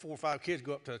call 4 or 5 kids,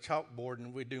 go up to the chalkboard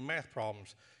and we'd do math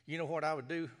problems. You know what I would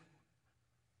do?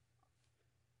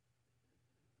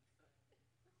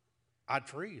 I'd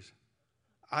freeze.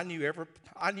 I knew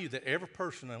that every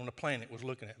person on the planet was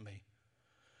looking at me.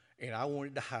 And I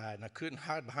wanted to hide, and I couldn't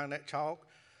hide behind that chalk.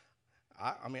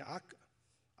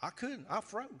 I couldn't. I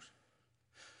froze.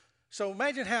 So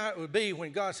imagine how it would be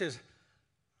when God says,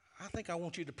 I think I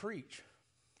want you to preach.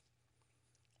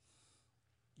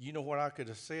 You know what I could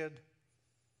have said?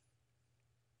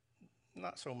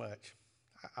 Not so much.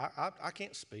 I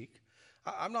can't speak.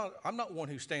 I'm not one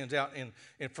who stands out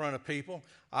in front of people.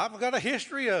 I've got a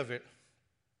history of it.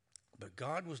 But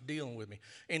God was dealing with me.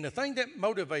 And the thing that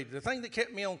motivated, the thing that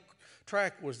kept me on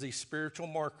track was these spiritual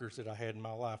markers that I had in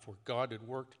my life where God had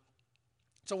worked.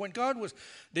 So when God was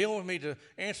dealing with me to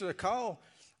answer the call,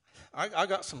 I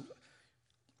got some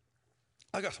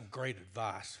great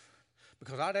advice.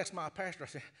 Because I'd ask my pastor, I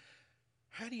said,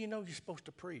 how do you know you're supposed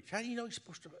to preach? How do you know you're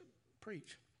supposed to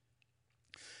preach?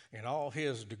 And all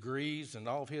his degrees and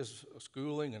all of his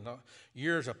schooling and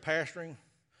years of pastoring,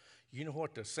 you know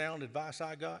what the sound advice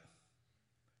I got?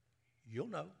 You'll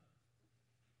know.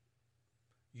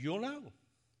 You'll know.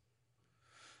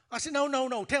 I said,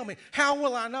 no, tell me, how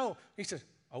will I know? He said,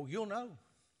 oh, you'll know.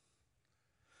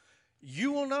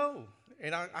 You will know.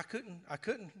 And I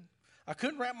couldn't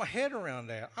wrap my head around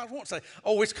that. I won't say,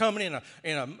 oh, it's coming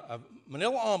in a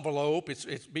manila envelope, it's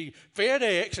be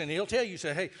FedEx, and he'll tell you,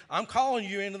 say, hey, I'm calling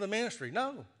you into the ministry.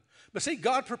 No. But see,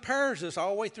 God prepares us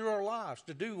all the way through our lives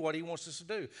to do what he wants us to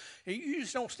do. You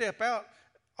just don't step out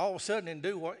all of a sudden and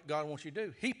do what God wants you to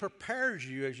do. He prepares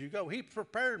you as you go. He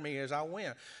prepared me as I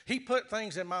went. He put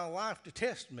things in my life to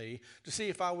test me to see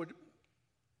if I would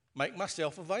make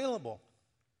myself available.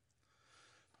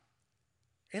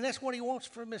 And that's what he wants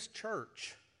from this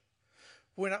church.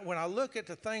 When I look at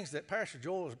the things that Pastor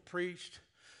Joel has preached,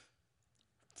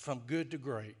 from good to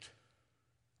great,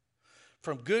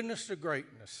 from goodness to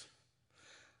greatness,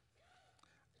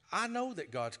 I know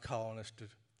that God's calling us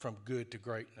from good to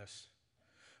greatness.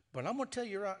 But I'm going to tell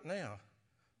you right now,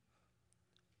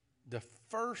 the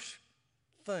first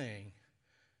thing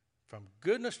from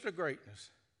goodness to greatness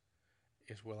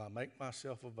is, will I make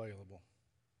myself available?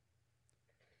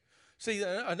 See,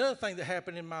 another thing that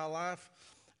happened in my life,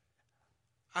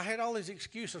 I had all these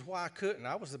excuses why I couldn't.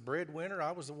 I was the breadwinner.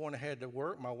 I was the one that had to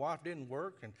work. My wife didn't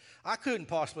work, and I couldn't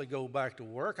possibly go back to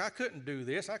work. I couldn't do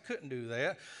this. I couldn't do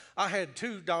that. I had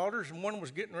 2 daughters, and one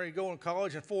was getting ready to go in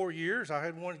college in 4 years. I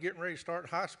had one getting ready to start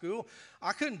high school.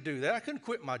 I couldn't do that. I couldn't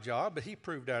quit my job, but he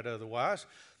proved out otherwise.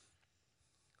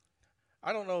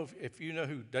 I don't know if you know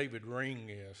who David Ring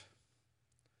is,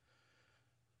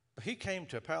 but he came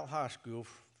to Powell High School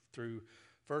through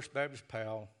First Baptist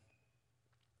Powell.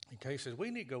 In case says,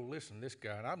 we need to go listen to this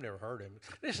guy, and I've never heard of him.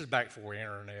 This is back before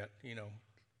internet,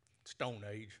 Stone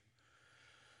Age.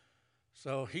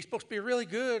 So he's supposed to be really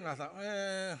good, and I thought,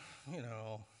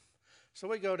 So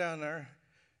we go down there,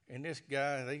 and this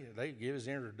guy, they give his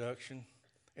introduction,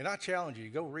 and I challenge you,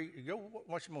 go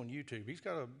watch him on YouTube. He's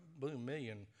got a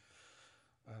million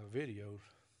videos,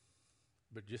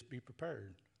 but just be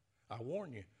prepared. I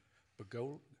warn you, but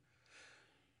go.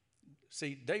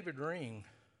 See, David Ring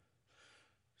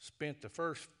spent the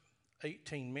first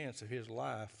 18 minutes of his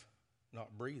life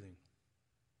not breathing.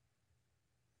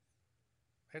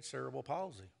 Had cerebral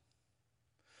palsy.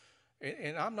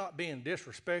 And I'm not being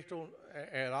disrespectful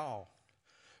at all.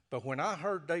 But when I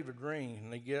heard David Ring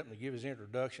and they get up and they give his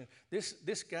introduction,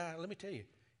 this guy, let me tell you,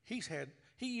 he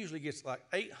usually gets like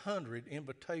 800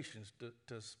 invitations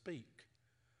to speak.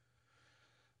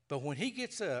 But when he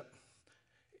gets up,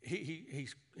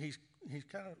 he's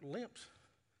kind of limps.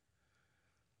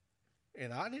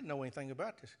 And I didn't know anything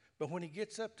about this. But when he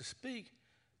gets up to speak,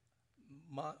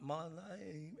 my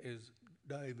name is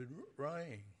David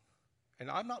Ring. And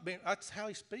that's how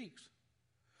he speaks.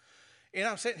 And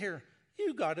I'm sitting here,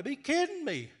 you got to be kidding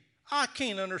me. I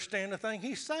can't understand the thing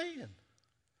he's saying.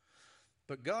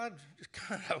 But God just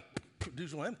kind of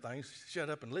does one of them things, shut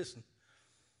up and listen.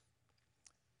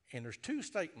 And there's 2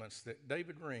 statements that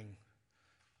David Ring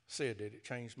said that it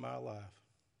changed my life.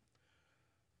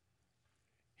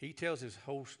 He tells his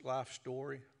whole life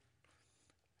story,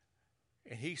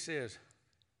 and he says,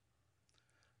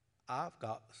 I've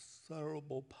got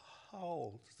cerebral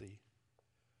palsy.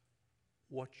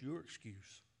 What's your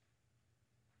excuse?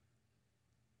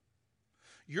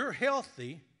 You're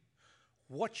healthy.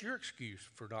 What's your excuse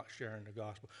for not sharing the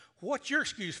gospel? What's your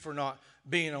excuse for not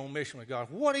being on mission with God?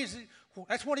 What is it?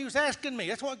 That's what he was asking me.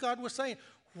 That's what God was saying.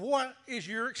 What is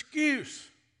your excuse?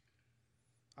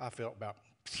 I felt about,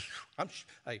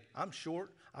 I'm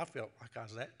short. I felt like I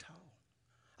was that tall.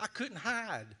 I couldn't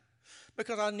hide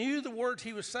because I knew the words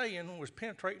he was saying was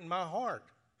penetrating my heart.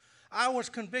 I was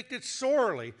convicted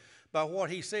sorely by what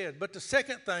he said. But the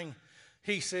second thing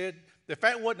he said, if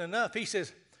that wasn't enough, he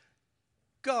says,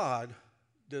 God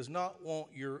does not want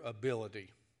your ability.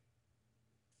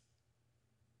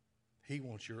 He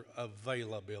wants your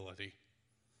availability.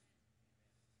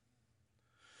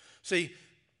 See,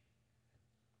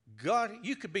 God,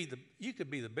 you could be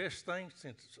the best thing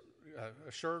since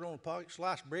a shirt on, a pocket,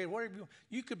 sliced bread, whatever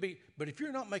you could be. But if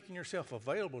you're not making yourself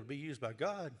available to be used by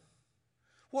God,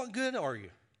 what good are you?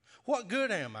 What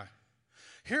good am I?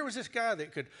 Here was this guy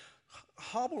that could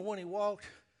hobble when he walked,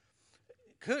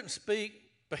 couldn't speak,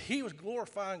 but he was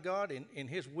glorifying God in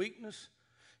his weakness.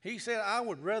 He said, I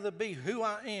would rather be who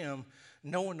I am,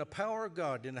 knowing the power of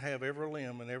God, than to have every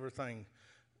limb and everything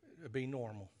be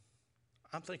normal.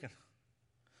 I'm thinking,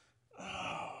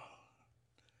 oh,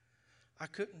 I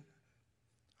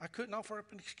couldn't offer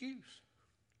up an excuse.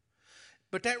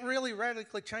 But that really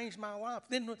radically changed my life.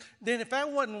 Then if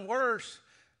that wasn't worse,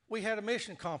 we had a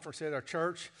mission conference at our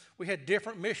church. We had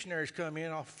different missionaries come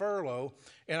in off furlough.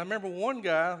 And I remember one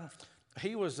guy,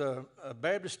 he was a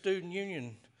Baptist Student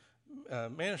Union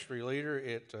ministry leader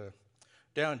at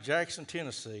down in Jackson,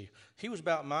 Tennessee. He was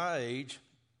about my age.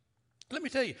 Let me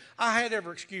tell you, I had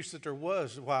every excuse that there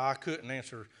was why I couldn't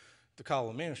answer the call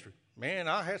of ministry. Man,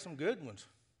 I had some good ones.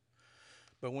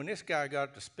 But when this guy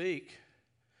got to speak,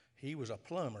 he was a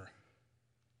plumber.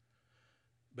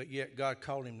 But yet God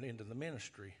called him into the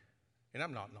ministry. And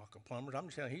I'm not knocking plumbers. I'm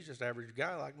just telling you, he's just an average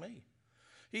guy like me.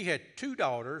 He had 2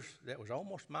 daughters that was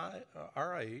almost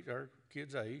our age, our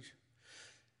kids' age.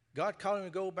 God called him to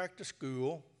go back to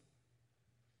school.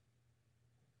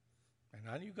 And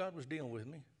I knew God was dealing with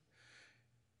me.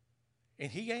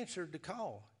 And he answered the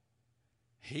call.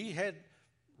 He had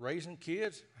raising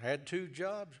kids, had 2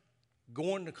 jobs,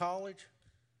 going to college.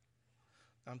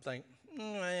 I'm thinking,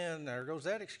 man, there goes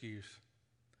that excuse.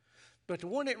 But the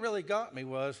one that really got me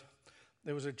was,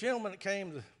 there was a gentleman that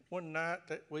came one night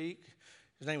that week.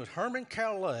 His name was Herman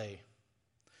Calais.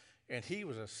 And he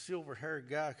was a silver-haired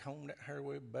guy, combed that hair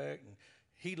way back. And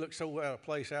he looked so out of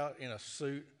place out in a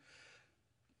suit.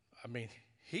 I mean,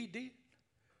 he did.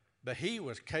 But he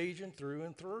was Cajun through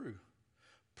and through.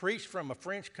 Preached from a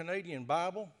French-Canadian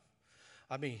Bible.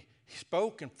 I mean, he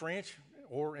spoke in French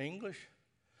or English.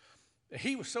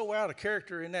 He was so out of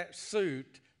character in that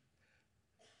suit.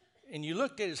 And you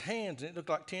looked at his hands, and it looked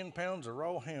like 10 pounds of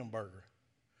raw hamburger.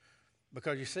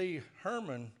 Because you see,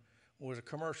 Herman was a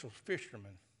commercial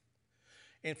fisherman.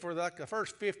 And for like the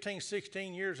first 15,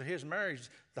 16 years of his marriage,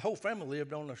 the whole family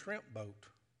lived on a shrimp boat.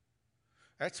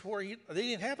 That's where they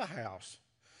didn't have a house.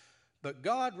 But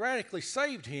God radically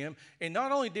saved him. And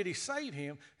not only did he save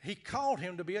him, he called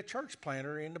him to be a church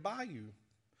planter in the bayou.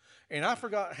 And I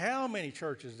forgot how many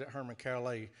churches that Herman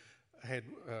Calais had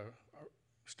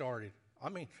started. I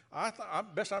mean,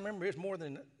 best I remember, it's more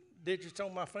than digits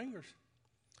on my fingers.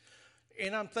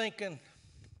 And I'm thinking,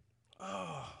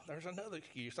 oh, there's another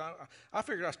excuse. I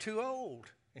figured I was too old.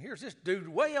 And here's this dude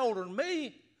way older than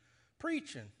me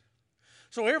preaching.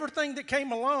 So everything that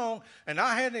came along, and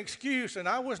I had an excuse, and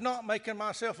I was not making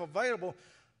myself available,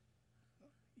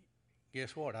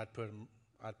 guess what? I'd put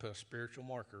a spiritual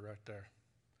marker right there.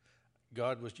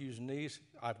 God was using these.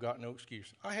 I've got no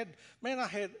excuse.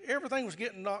 Everything was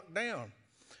getting knocked down.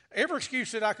 Every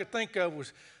excuse that I could think of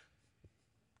was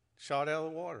shot out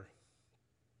of the water.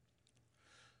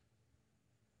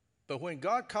 But when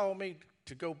God called me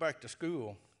to go back to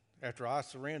school, after I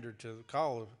surrendered to the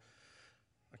call of,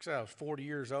 like I said, I was 40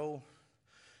 years old,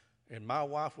 and my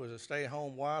wife was a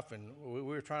stay-at-home wife, and we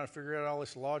were trying to figure out all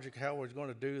this logic, how we was going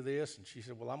to do this. And she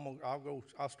said, well,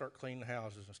 I'll start cleaning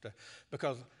houses and stuff.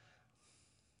 Because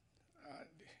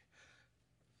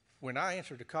when I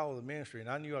answered the call of the ministry, and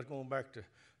I knew I was going back to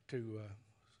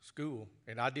school,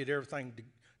 and I did everything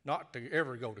not to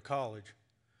ever go to college.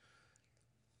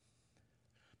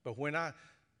 But when I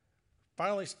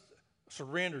finally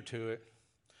surrendered to it,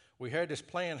 we had this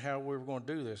plan how we were going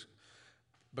to do this,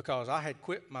 because I had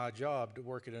quit my job to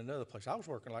work at another place. I was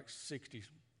working like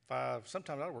 65,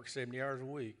 sometimes I worked 70 hours a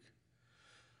week.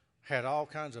 Had all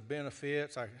kinds of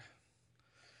benefits. And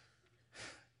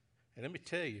let me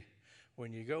tell you,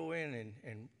 when you go in,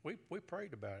 and we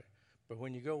prayed about it, but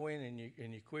when you go in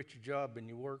and you quit your job and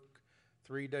you work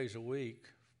 3 days a week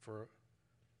for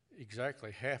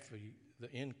exactly half of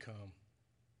the income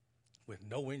with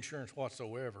no insurance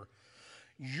whatsoever,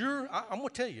 I'm going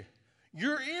to tell you,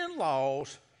 your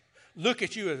in-laws look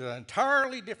at you as an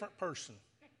entirely different person.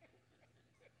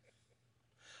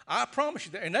 I promise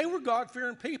you that. And they were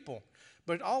God-fearing people,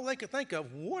 but all they could think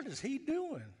of, what is he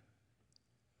doing?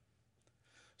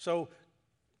 So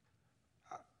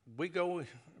we go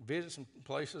visit some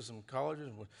places, some colleges,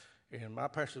 and my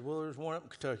pastor said, well, there's one up in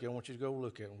Kentucky I want you to go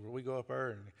look at. We go up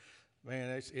there, and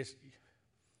man,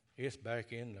 it's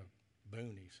back in the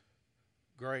boonies.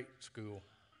 Great school,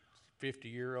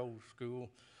 50-year-old school,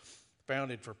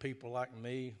 founded for people like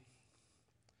me.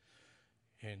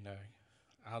 And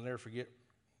I'll never forget,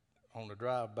 on the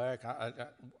drive back,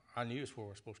 I knew it's where I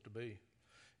was supposed to be.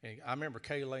 And I remember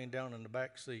Kay laying down in the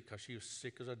back seat because she was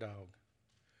sick as a dog.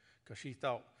 Because she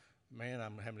thought, man,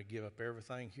 I'm having to give up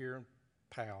everything here in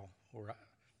Powell.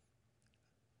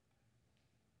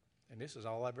 And this is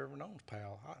all I've ever known is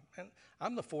Powell. And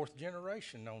I'm the fourth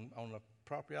generation on the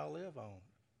property I live on.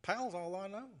 Powell's all I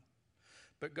know.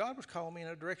 But God was calling me in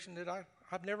a direction that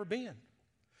I've never been.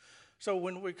 So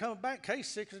when we come back, Kay's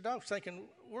sick as a dog, thinking,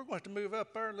 we're going to have to move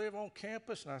up there and live on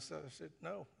campus. And I said,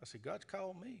 no. I said, God's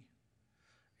called me.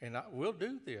 And we'll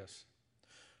do this.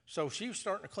 So she was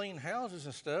starting to clean houses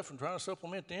and stuff and trying to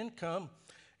supplement the income.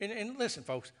 And listen,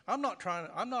 folks, I'm not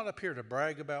up here to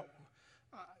brag about,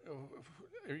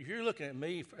 if you're looking at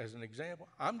me as an example,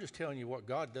 I'm just telling you what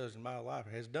God does in my life,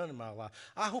 has done in my life.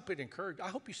 I hope it encouraged, I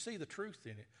hope you see the truth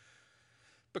in it.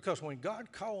 Because when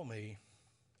God called me,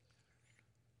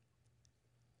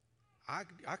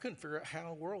 I couldn't figure out how in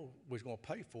the world was going to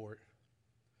pay for it.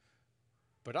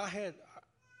 But I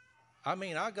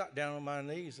got down on my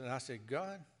knees and I said,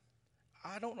 God,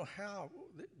 I don't know how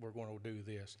we're going to do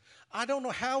this. I don't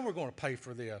know how we're going to pay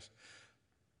for this.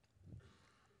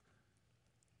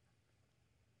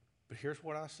 But here's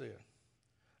what I said.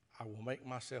 I will make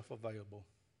myself available.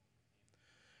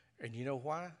 And you know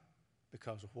why?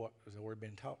 Because of what has already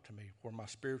been taught to me, where my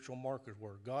spiritual markers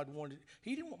were.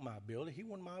 He didn't want my ability, he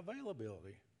wanted my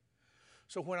availability.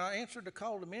 So when I answered the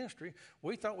call to ministry,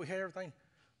 we thought we had everything.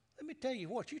 Let me tell you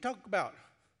what you talk about.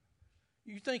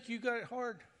 You think you got it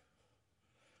hard?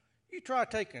 You try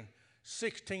taking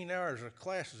 16 hours of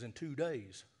classes in 2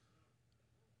 days.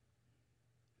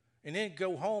 And then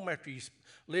go home after you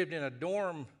lived in a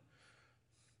dorm.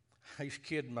 I used to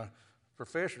kid my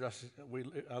professor.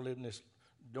 I lived in this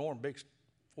dorm, big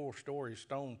 4-story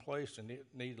stone place, and it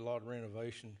needed a lot of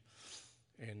renovation.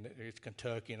 And it's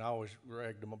Kentucky, and I always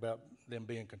ragged them about them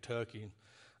being Kentucky. And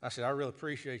I said, I really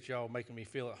appreciate y'all making me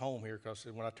feel at home here, because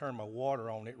when I turn my water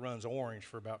on, it runs orange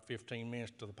for about 15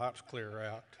 minutes till the pipes clear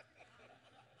out.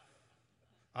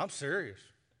 I'm serious.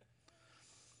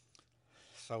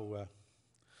 So,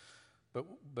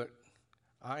 but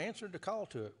I answered the call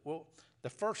to it. Well, the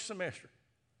first semester,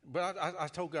 but I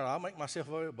told God, I'll make myself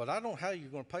available, but I don't know how you're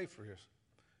going to pay for this.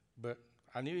 But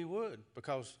I knew he would,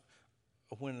 because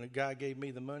when the guy gave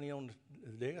me the money on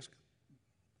the desk,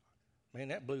 man,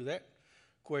 that blew that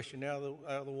question out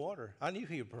of the water. I knew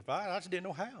he would provide. I just didn't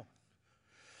know how.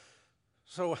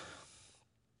 So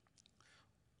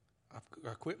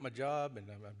I quit my job, and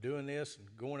I'm doing this and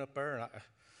going up there. And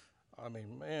I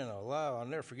mean, man alive, I'll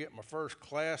never forget my first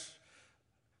class.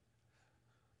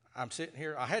 I'm sitting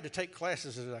here. I had to take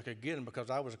classes as I could get them because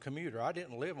I was a commuter. I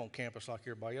didn't live on campus like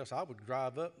everybody else. I would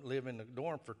drive up, live in the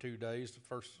dorm for 2 days. The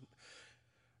first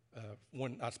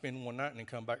I'd spend one night and then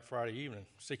come back Friday evening,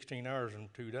 16 hours in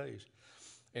 2 days.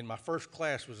 And my first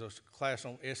class was a class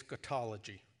on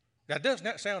eschatology. Now, doesn't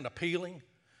that sound appealing?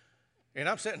 And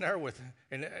I'm sitting there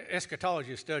and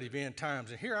eschatology is study of end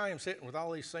times. And here I am sitting with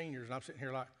all these seniors, and I'm sitting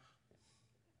here like.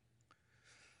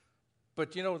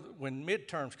 But, you know, when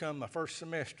midterms come, my first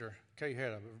semester, Kay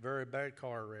had a very bad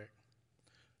car wreck.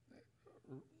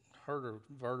 Hurt her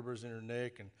vertebrae in her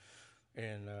neck,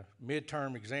 and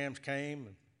midterm exams came,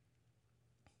 and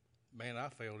man, I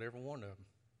failed every one of them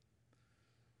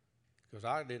because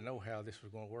I didn't know how this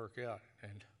was going to work out.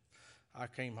 And I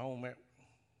came home that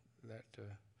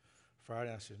Friday,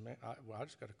 and I said, man, I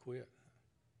just got to quit.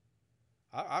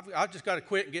 I've just got to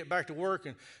quit and get back to work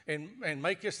and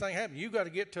make this thing happen. You got to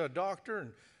get to a doctor,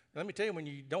 and let me tell you, when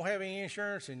you don't have any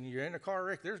insurance and you're in a car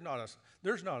wreck, there's not a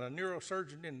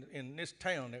neurosurgeon in this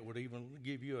town that would even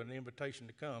give you an invitation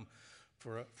to come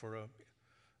for a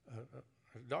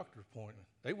doctor's appointment.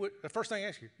 They would. The first thing they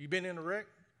ask you been in a wreck?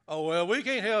 Oh, well, we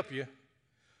can't help you.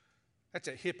 That's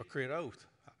a hypocrite oath.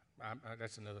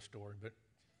 That's another story, but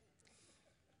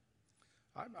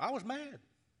I was mad.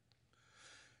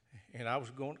 And I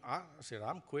said,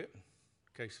 I'm quitting.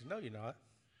 Kay said, no, you're not.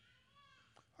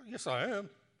 Oh, yes, I am.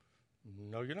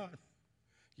 No, you're not.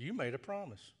 You made a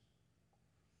promise.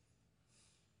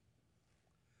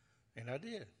 And I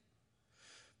did.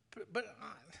 But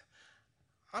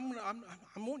I'm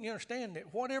wanting you to understand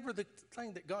that whatever the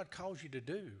thing that God calls you to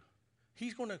do,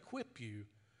 he's going to equip you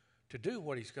to do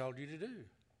what he's called you to do.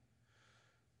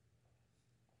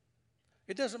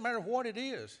 It doesn't matter what it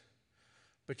is.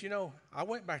 But, you know, I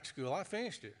went back to school. I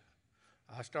finished it.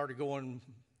 I started going,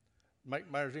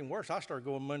 make matters even worse, I started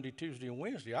going Monday, Tuesday, and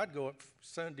Wednesday. I'd go up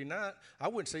Sunday night. I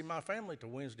wouldn't see my family till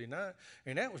Wednesday night.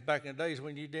 And that was back in the days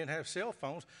when you didn't have cell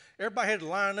phones. Everybody had to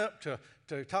line up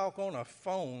to talk on a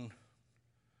phone.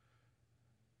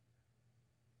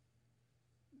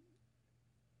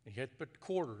 You had to put the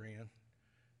quarter in.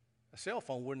 a cell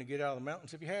phone wouldn't get out of the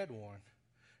mountains if you had one.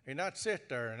 And I'd sit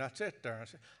there and I'd sit there and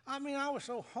say, I was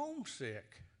so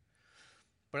homesick.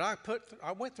 But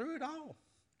I went through it all.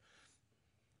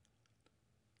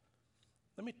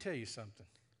 Let me tell you something.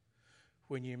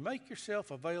 When you make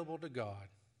yourself available to God,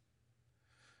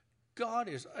 God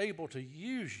is able to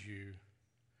use you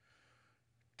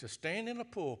to stand in a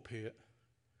pulpit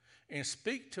and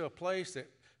speak to a place that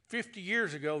 50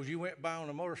 years ago, as you went by on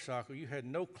a motorcycle, you had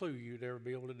no clue you'd ever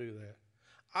be able to do that.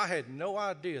 I had no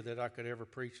idea that I could ever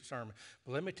preach a sermon.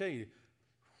 But let me tell you,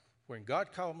 when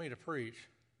God called me to preach,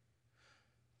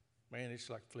 man, it's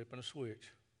like flipping a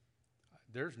switch.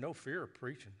 There's no fear of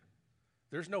preaching.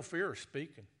 There's no fear of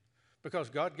speaking. Because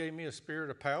God gave me a spirit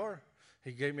of power.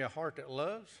 He gave me a heart that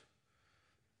loves.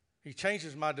 He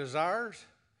changes my desires.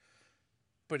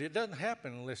 But it doesn't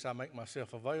happen unless I make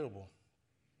myself available.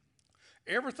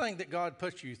 Everything that God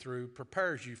puts you through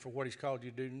prepares you for what He's called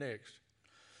you to do next.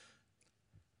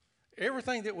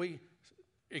 Everything that we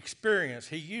experience,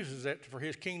 He uses that for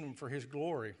His kingdom, for His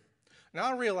glory. Now,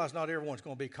 I realize not everyone's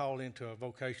going to be called into a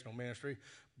vocational ministry,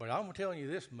 but I'm telling you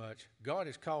this much. God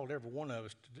has called every one of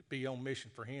us to be on mission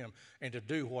for Him and to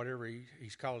do whatever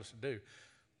He's called us to do.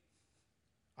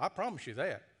 I promise you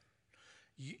that.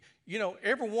 You know,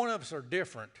 every one of us are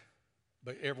different,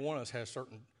 but every one of us has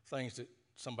certain things that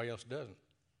somebody else doesn't.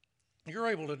 You're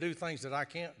able to do things that I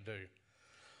can't do.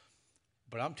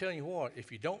 But I'm telling you what,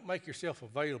 if you don't make yourself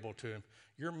available to Him,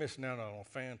 you're missing out on a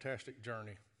fantastic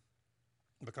journey.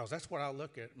 Because that's what I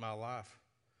look at in my life.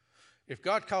 If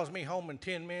God calls me home in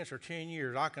 10 minutes or 10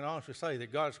 years, I can honestly say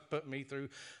that God's put me through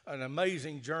an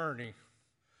amazing journey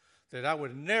that I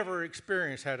would never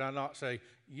experience had I not say,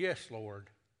 yes, Lord,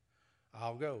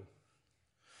 I'll go.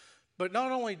 But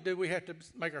not only do we have to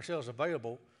make ourselves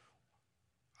available,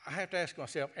 I have to ask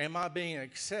myself, am I being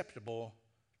acceptable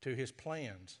to His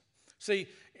plans? See,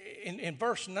 in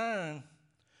verse 9,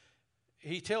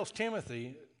 he tells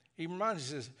Timothy, he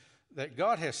reminds us that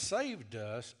God has saved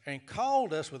us and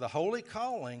called us with a holy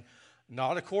calling,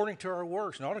 not according to our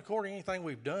works, not according to anything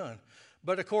we've done,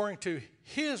 but according to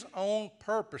His own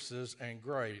purposes and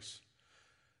grace.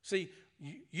 See,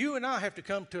 you and I have to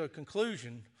come to a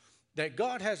conclusion that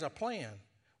God has a plan.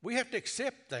 We have to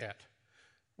accept that.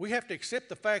 We have to accept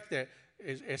the fact that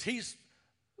as He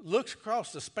looks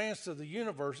across the expanse of the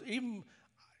universe, even,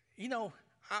 you know,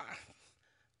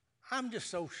 I'm just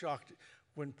so shocked.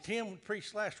 When Tim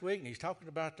preached last week and he's talking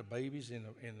about the babies in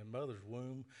the mother's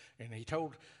womb, and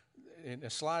and the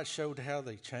slides showed how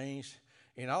they changed,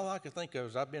 and all I could think of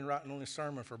is I've been writing on this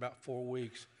sermon for about 4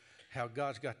 weeks, how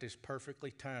God's got this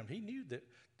perfectly timed. He knew that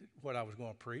what I was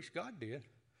going to preach. God did.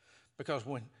 Because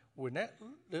when that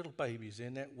little baby's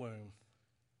in that womb,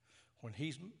 when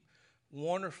He's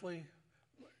wonderfully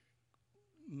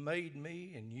made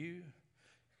me and you,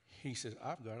 He says,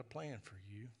 I've got a plan for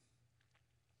you.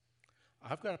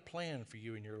 I've got a plan for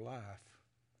you in your life.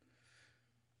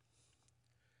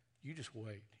 You just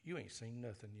wait. You ain't seen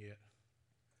nothing yet.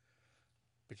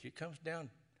 But it comes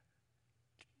down,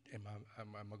 am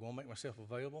I going to make myself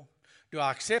available? Do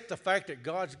I accept the fact that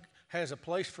God has a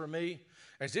place for me?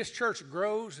 As this church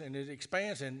grows and it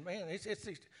expands, and man,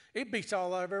 it beats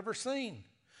all I've ever seen.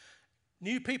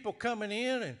 New people coming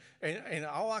in, and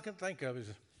all I can think of is,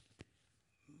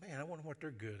 man, I wonder what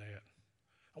they're good at.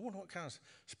 I wonder what kind of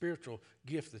spiritual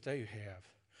gift that they have.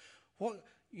 What,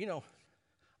 you know,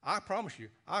 I promise you,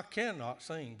 I cannot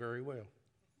sing very well.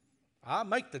 I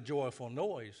make the joyful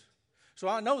noise. So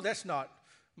I know that's not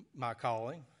my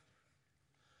calling.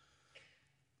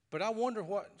 But I wonder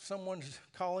what someone's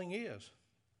calling is.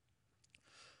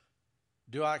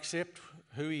 Do I accept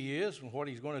who He is and what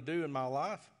He's going to do in my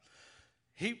life?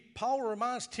 Paul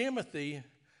reminds Timothy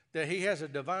that he has a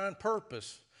divine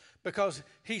purpose, because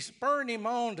he's spurring him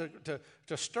on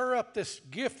to stir up this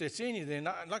gift that's in you. And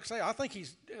like I say, I think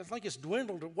it's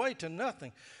dwindled away to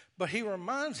nothing. But he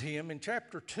reminds him in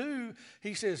chapter 2,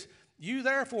 he says, you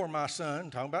therefore, my son,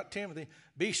 talking about Timothy,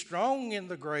 be strong in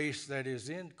the grace that is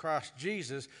in Christ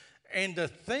Jesus, and the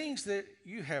things that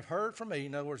you have heard from me,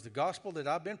 in other words, the gospel that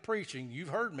I've been preaching, you've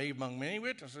heard me among many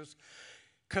witnesses,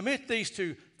 commit these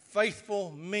to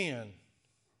faithful men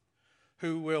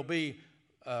who will be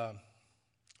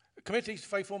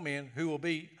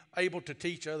able to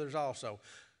teach others also.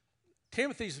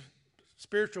 Timothy's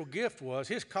spiritual gift was,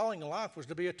 his calling in life was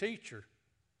to be a teacher.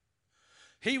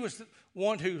 He was the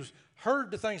one who's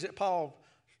heard the things that Paul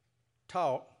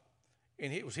taught,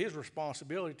 and it was his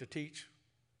responsibility to teach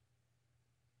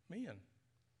men.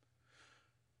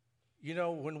 You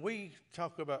know, when we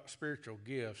talk about spiritual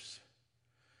gifts,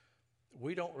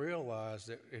 we don't realize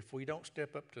that if we don't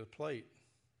step up to the plate,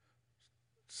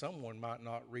 someone might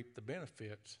not reap the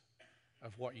benefits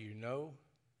of what you know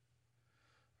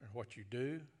and what you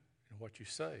do and what you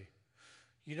say.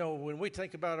 You know, when we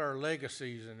think about our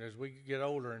legacies and as we get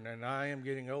older, and I am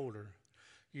getting older,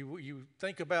 you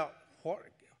think about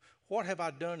what have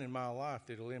I done in my life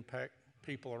that will impact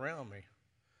people around me?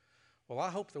 Well, I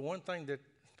hope the one thing that,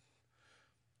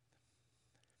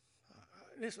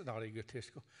 this is not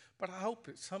egotistical, but I hope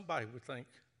that somebody would think,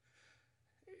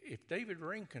 if David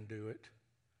Ring can do it,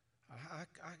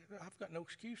 I've got no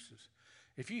excuses.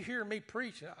 If you hear me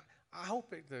preach, I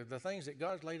hope the things that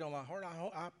God's laid on my heart,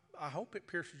 I hope it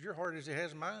pierces your heart as it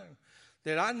has mine,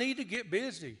 that I need to get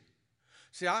busy.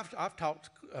 See, I've talked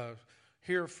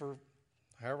here for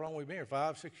however long we've been here,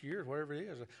 5, 6 years, whatever it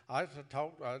is. I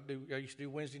used to do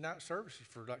Wednesday night services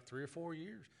for like 3 or 4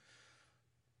 years.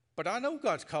 But I know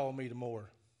God's called me to more.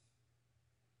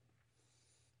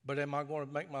 But am I going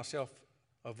to make myself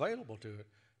available to it?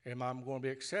 Am I going to be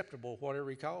acceptable, whatever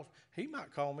he calls? He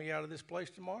might call me out of this place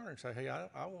tomorrow and say, hey,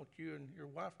 I want you and your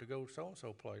wife to go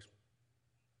so-and-so place.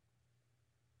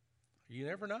 You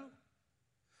never know.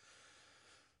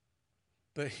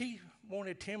 But he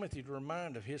wanted Timothy to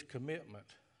remind of his commitment.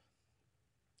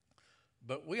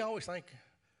 But we always think,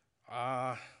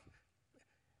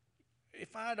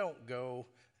 if I don't go,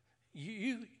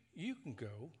 you can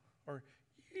go, or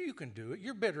you can do it.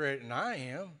 You're better at it than I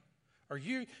am. Or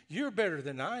you're better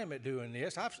than I am at doing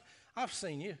this. I've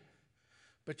seen you.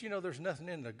 But you know, there's nothing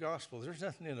in the gospel, there's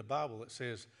nothing in the Bible that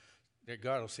says that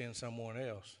God will send someone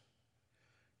else.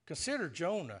 Consider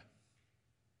Jonah.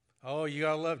 Oh, you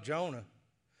got to love Jonah.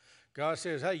 God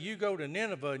says, hey, you go to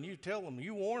Nineveh and you tell them,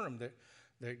 you warn them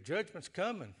that judgment's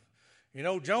coming. You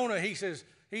know, Jonah, he says,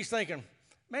 he's thinking,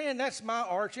 man, that's my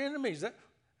arch enemies.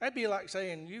 That'd be like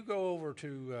saying you go over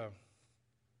to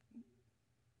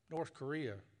North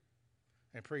Korea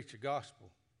and preach the gospel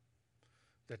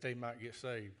that they might get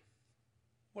saved.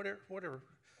 Whatever.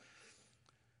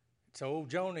 So old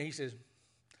Jonah, he says,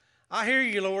 I hear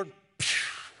you, Lord.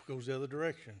 Goes the other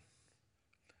direction.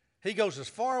 He goes as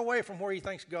far away from where he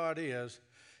thinks God is.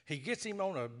 He gets him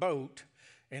on a boat,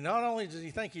 and not only does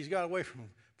he think he's got away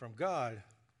from God,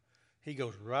 he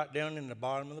goes right down in the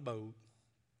bottom of the boat,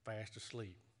 fast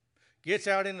asleep. Gets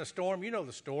out in the storm. You know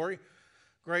the story.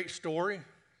 Great story.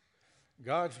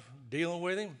 God's dealing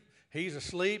with him. He's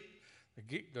asleep.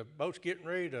 The boat's getting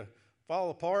ready to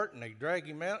fall apart, and they drag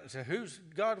him out and say, whose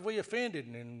God have we offended?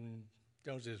 And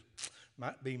Jonah says,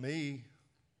 might be me.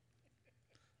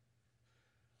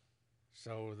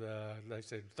 So they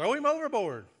said, throw him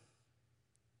overboard.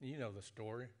 You know the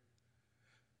story.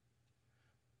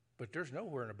 But there's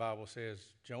nowhere in the Bible says,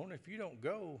 Jonah, if you don't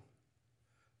go,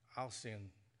 I'll send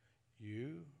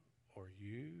you or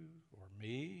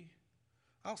me.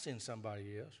 I'll send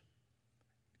somebody else.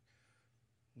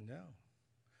 No.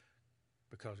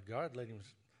 Because God let him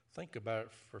think about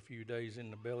it for a few days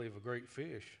in the belly of a great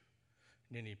fish.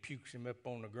 And then he pukes him up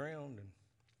on the ground. And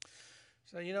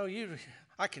so, you know,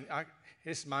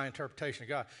 this is my interpretation of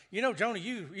God. You know, Jonah,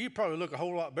 you probably look a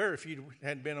whole lot better if you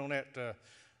hadn't been on that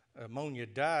ammonia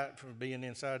diet from being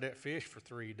inside that fish for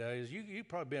 3 days. You'd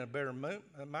probably been a better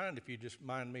mind if you just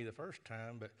minded me the first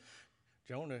time. But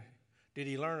Jonah, did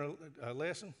he learn a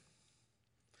lesson?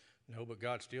 No, but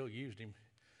God still used him.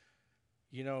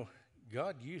 You know,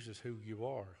 God uses who you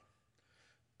are,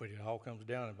 but it all comes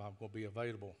down if I'm going to be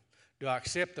available. Do I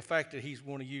accept the fact that he's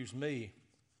going to use me?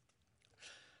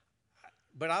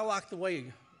 But I like the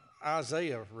way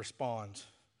Isaiah responds.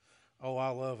 Oh, I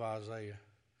love Isaiah.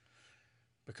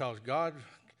 Because God,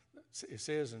 it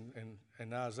says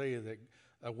in Isaiah that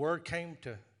a word came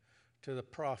to the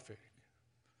prophet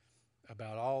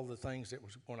about all the things that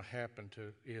was going to happen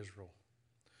to Israel.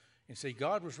 And see,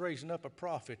 God was raising up a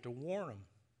prophet to warn them.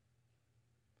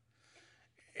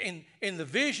 In the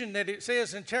vision that it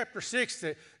says in chapter 6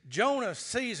 that Jonah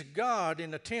sees God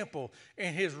in the temple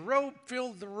and his robe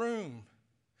filled the room.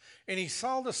 And he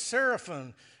saw the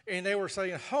seraphim and they were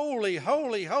saying, holy,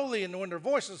 holy, holy. And when their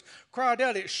voices cried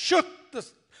out, it shook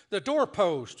the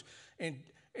doorpost. And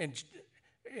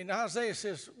Isaiah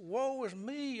says, woe is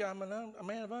me, I'm a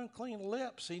man of unclean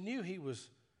lips. He knew he was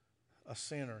a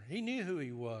sinner. He knew who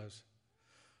he was.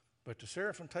 But the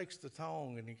seraphim takes the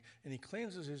tongue and he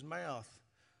cleanses his mouth.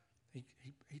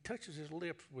 He touches his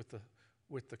lips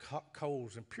with the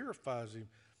coals and purifies him.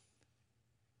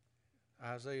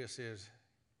 Isaiah says,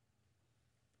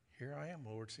 here I am,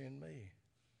 Lord, send me.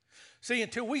 See,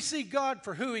 until we see God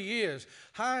for who he is,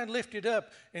 high and lifted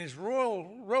up in his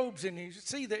royal robes, and you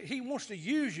see that he wants to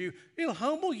use you, it'll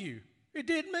humble you. It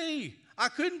did me. I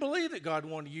couldn't believe that God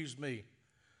wanted to use me.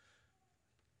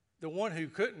 The one who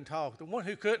couldn't talk, the one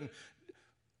who couldn't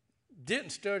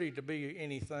didn't study to be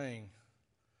anything.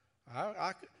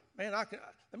 Let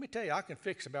me tell you, I can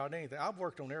fix about anything. I've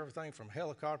worked on everything from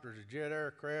helicopters to jet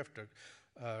aircraft to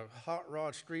hot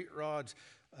rods, street rods,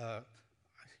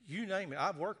 you name it,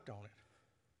 I've worked on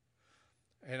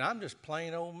it. And I'm just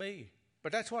plain old me.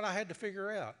 But that's what I had to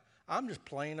figure out. I'm just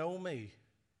plain old me.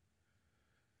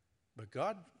 But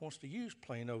God wants to use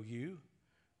plain old you,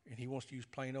 and he wants to use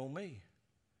plain old me.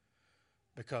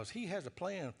 Because he has a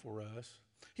plan for us.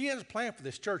 He has a plan for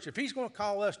this church. If he's going to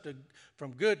call us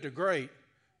from good to great,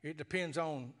 it depends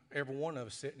on every one of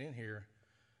us sitting in here.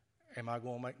 Am I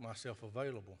going to make myself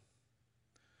available?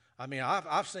 I mean,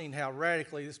 I've seen how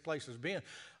radically this place has been.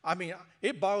 I mean,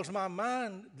 it boggles my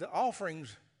mind, the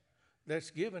offerings that's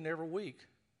given every week.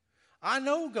 I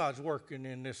know God's working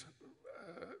in this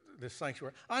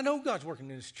sanctuary. I know God's working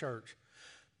in this church.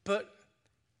 But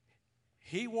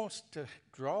he wants to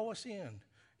draw us in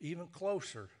even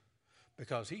closer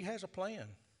because he has a plan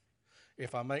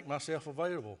if I make myself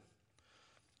available.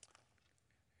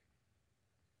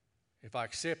 If I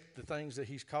accept the things that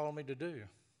he's calling me to do.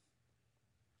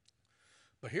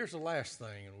 But here's the last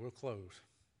thing, and we'll close.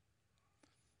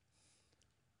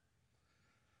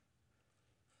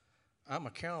 I'm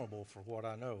accountable for what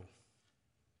I know.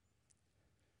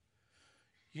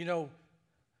 You know,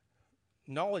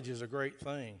 knowledge is a great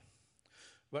thing.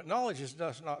 But knowledge is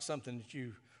just not something that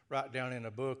you write down in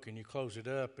a book and you close it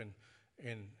up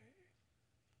and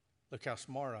look how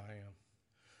smart I am.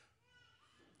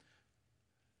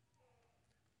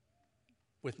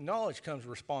 With knowledge comes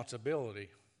responsibility.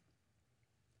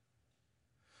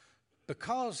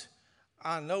 Because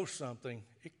I know something,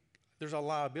 there's a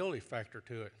liability factor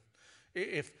to it.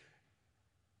 If,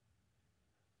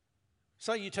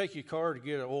 say you take your car to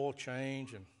get an oil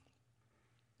change and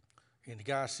the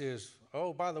guy says,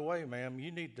 oh, by the way, ma'am,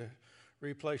 you need to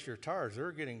replace your tires.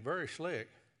 They're getting very slick.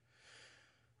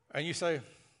 And you say,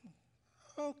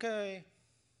 okay.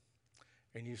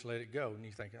 And you just let it go. And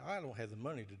you think, I don't have the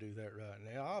money to do that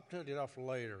right now. I'll put it off for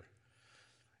later.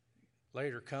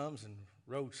 Later comes and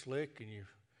road's slick and you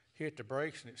hit the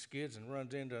brakes and it skids and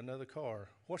runs into another car.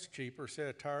 What's cheaper, a set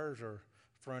of tires or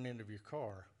front end of your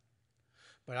car?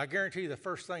 But I guarantee you the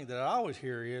first thing that I always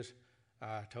hear is,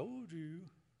 I told you.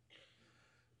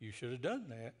 You should have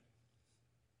done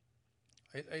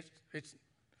that.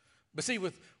 But see,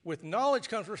 with knowledge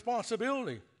comes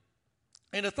responsibility.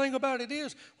 And the thing about it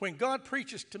is, when God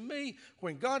preaches to me,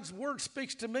 when God's word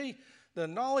speaks to me, the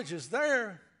knowledge is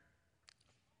there,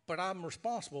 but I'm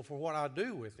responsible for what I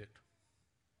do with it.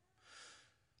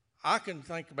 I can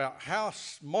think about how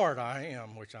smart I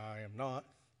am, which I am not,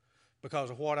 because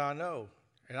of what I know.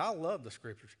 And I love the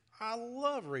scriptures. I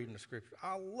love reading the scriptures.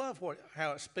 I love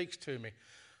how it speaks to me.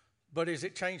 But is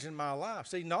it changing my life?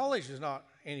 See, knowledge is not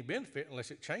any benefit unless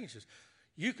it changes.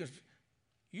 You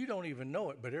don't even know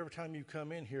it, but every time you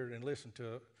come in here and listen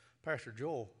to Pastor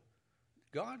Joel,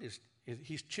 God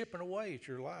he's chipping away at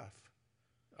your life.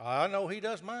 I know he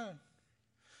does mine.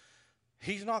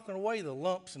 He's knocking away the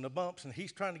lumps and the bumps, and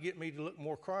he's trying to get me to look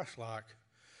more Christ-like.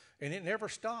 And it never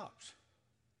stops.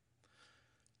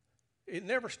 It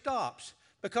never stops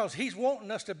because he's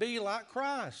wanting us to be like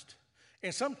Christ.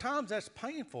 And sometimes that's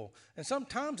painful. And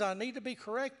sometimes I need to be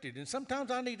corrected. And sometimes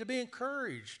I need to be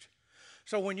encouraged.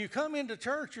 So when you come into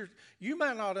church, you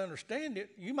might not understand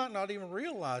it. You might not even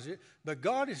realize it. But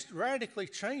God is radically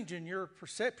changing your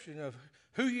perception of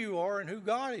who you are and who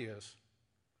God is.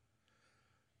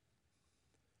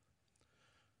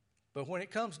 But when it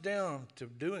comes down to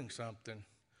doing something,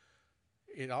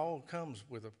 it all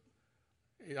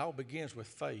begins with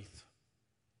faith.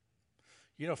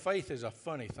 You know, faith is a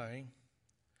funny thing.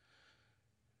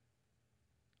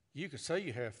 You can say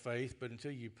you have faith, but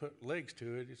until you put legs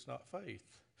to it, it's not faith.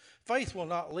 Faith will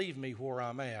not leave me where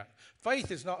I'm at. Faith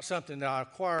is not something that I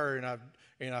acquire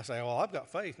and I say, well, I've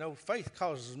got faith. No, faith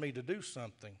causes me to do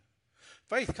something.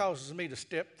 Faith causes me to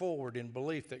step forward in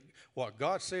belief that what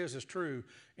God says is true,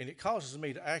 and it causes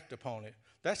me to act upon it.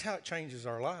 That's how it changes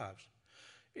our lives.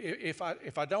 If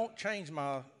I don't change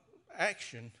my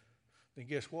action, then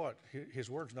guess what? His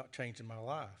word's not changing my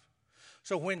life.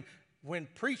 So when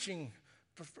preaching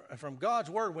from God's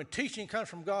word, when teaching comes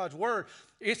from God's word,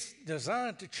 it's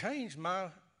designed to change my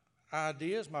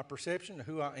ideas, my perception of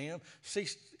who I am. See,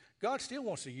 God still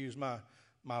wants to use my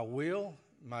will,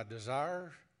 my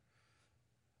desire,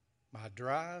 my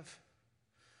drive,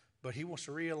 but he wants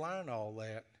to realign all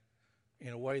that in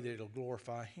a way that it'll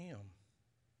glorify him.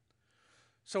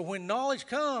 So when knowledge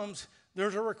comes,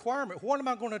 there's a requirement. What am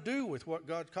I going to do with what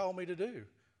God called me to do?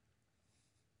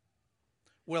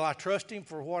 Will I trust him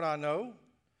for what I know?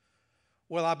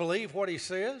 Will I believe what he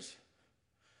says?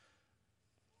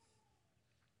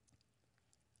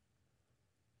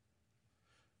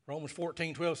 Romans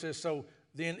 14:12 says, so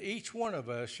then each one of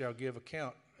us shall give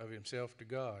account of himself to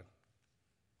God.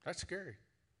 That's scary.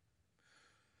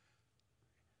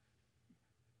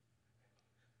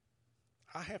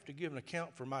 I have to give an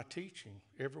account for my teaching,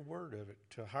 every word of it,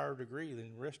 to a higher degree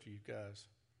than the rest of you guys.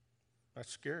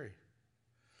 That's scary.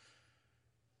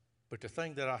 But the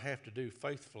thing that I have to do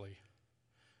faithfully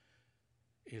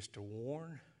is to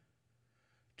warn,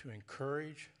 to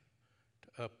encourage,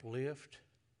 to uplift,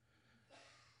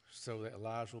 so that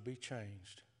lives will be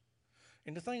changed.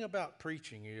 And the thing about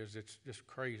preaching is it's just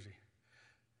crazy.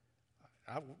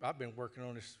 I've been working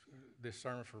on this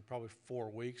sermon for probably 4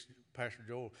 weeks. Pastor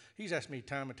Joel, he's asked me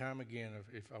time and time again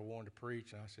if I wanted to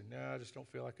preach, and I said, no, I just don't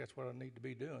feel like that's what I need to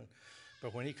be doing.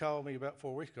 But when he called me about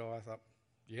 4 weeks ago, I thought,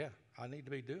 yeah, I need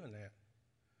to be doing that.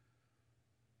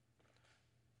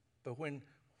 But when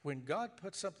God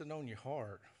puts something on your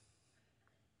heart,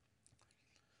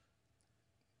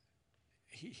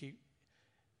 He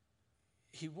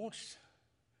wants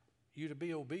you to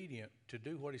be obedient, to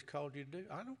do what he's called you to do.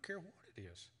 I don't care what it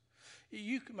is.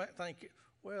 You might think,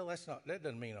 well, that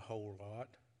doesn't mean a whole lot.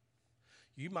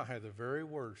 You might have the very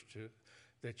words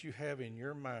that you have in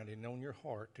your mind and on your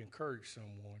heart to encourage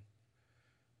someone.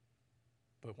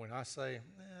 But when I say,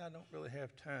 I don't really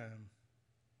have time,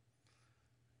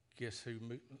 guess who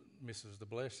misses the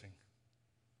blessing?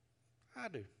 I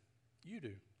do. You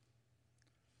do.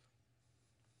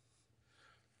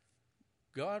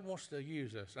 God wants to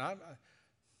use us. I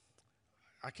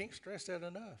can't stress that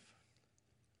enough.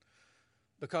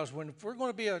 Because if we're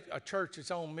going to be a church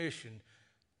that's on mission,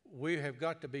 we have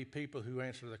got to be people who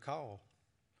answer the call.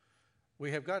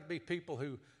 We have got to be people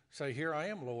who say, here I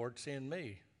am, Lord, send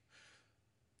me.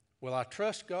 Will I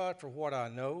trust God for what I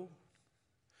know?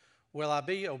 Will I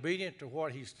be obedient to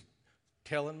what he's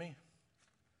telling me?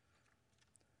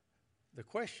 The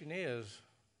question is,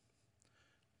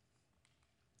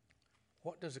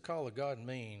 what does the call of God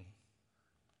mean?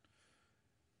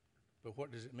 But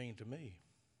what does it mean to me?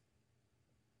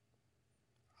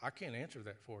 I can't answer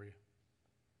that for you.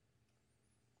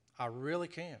 I really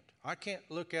can't. I can't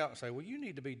look out and say, well, you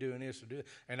need to be doing this or do that.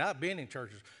 And I've been in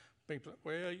churches, people say,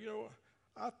 well,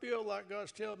 I feel like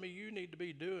God's telling me you need to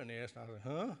be doing this. And I said,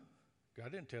 huh?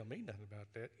 God didn't tell me nothing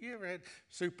about that. You ever had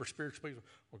super spiritual people,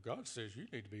 well, God says you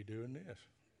need to be doing this.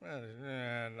 Well,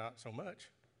 not so much.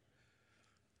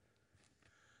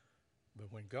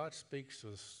 But when God speaks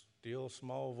with a still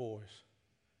small voice,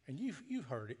 and you've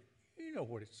heard it, you know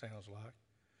what it sounds like.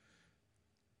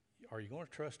 Are you going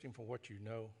to trust him for what you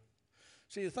know?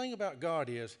 See, the thing about God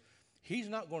is, he's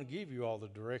not going to give you all the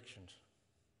directions.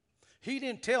 He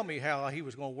didn't tell me how he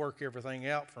was going to work everything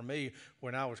out for me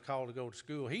when I was called to go to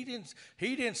school. He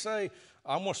didn't say,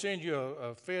 I'm going to send you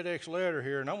a FedEx letter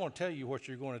here, and I'm going to tell you what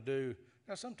you're going to do.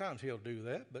 Now, sometimes he'll do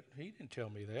that, but he didn't tell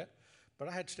me that. But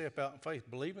I had to step out in faith,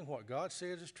 believing what God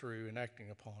says is true and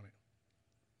acting upon it.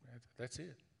 That's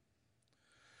it.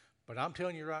 But I'm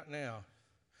telling you right now,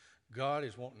 God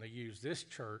is wanting to use this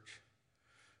church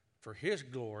for his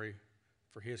glory,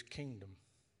 for his kingdom.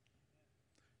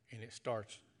 And it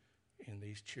starts in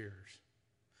these chairs.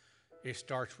 It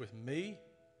starts with me,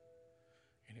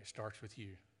 and it starts with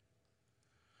you.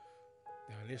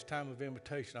 Now, in this time of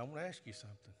invitation, I want to ask you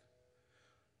something.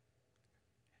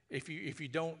 If you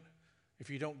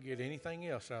don't get anything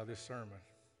else out of this sermon,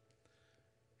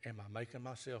 am I making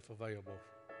myself available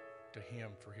to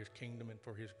him for his kingdom and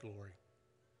for his glory?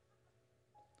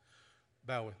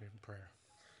 Bow with me in prayer.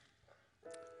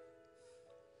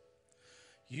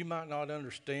 You might not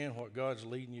understand what God's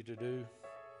leading you to do,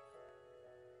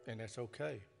 and that's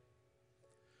okay.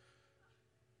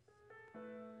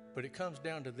 But it comes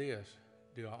down to this.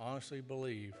 Do I honestly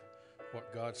believe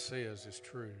what God says is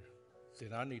true?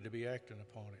 Then I need to be acting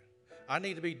upon it. I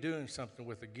need to be doing something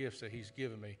with the gifts that he's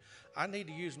given me. I need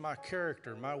to use my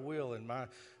character, my will, and my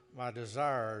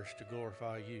desires to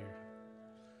glorify you.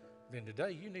 Then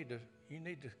today you need to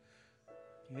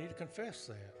confess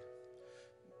that.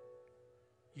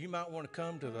 You might want to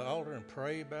come to the altar and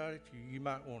pray about it. You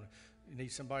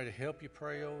need somebody to help you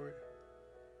pray over it.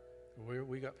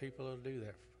 We got people that'll do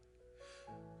that.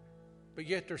 But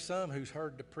yet there's some who's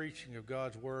heard the preaching of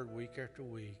God's word week after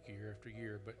week, year after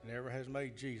year, but never has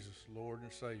made Jesus Lord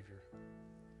and Savior.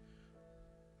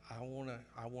 I want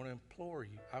to implore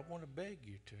you. I want to beg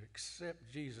you to accept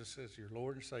Jesus as your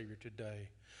Lord and Savior today.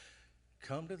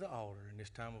 Come to the altar in this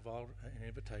time of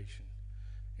invitation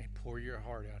and pour your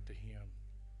heart out to him.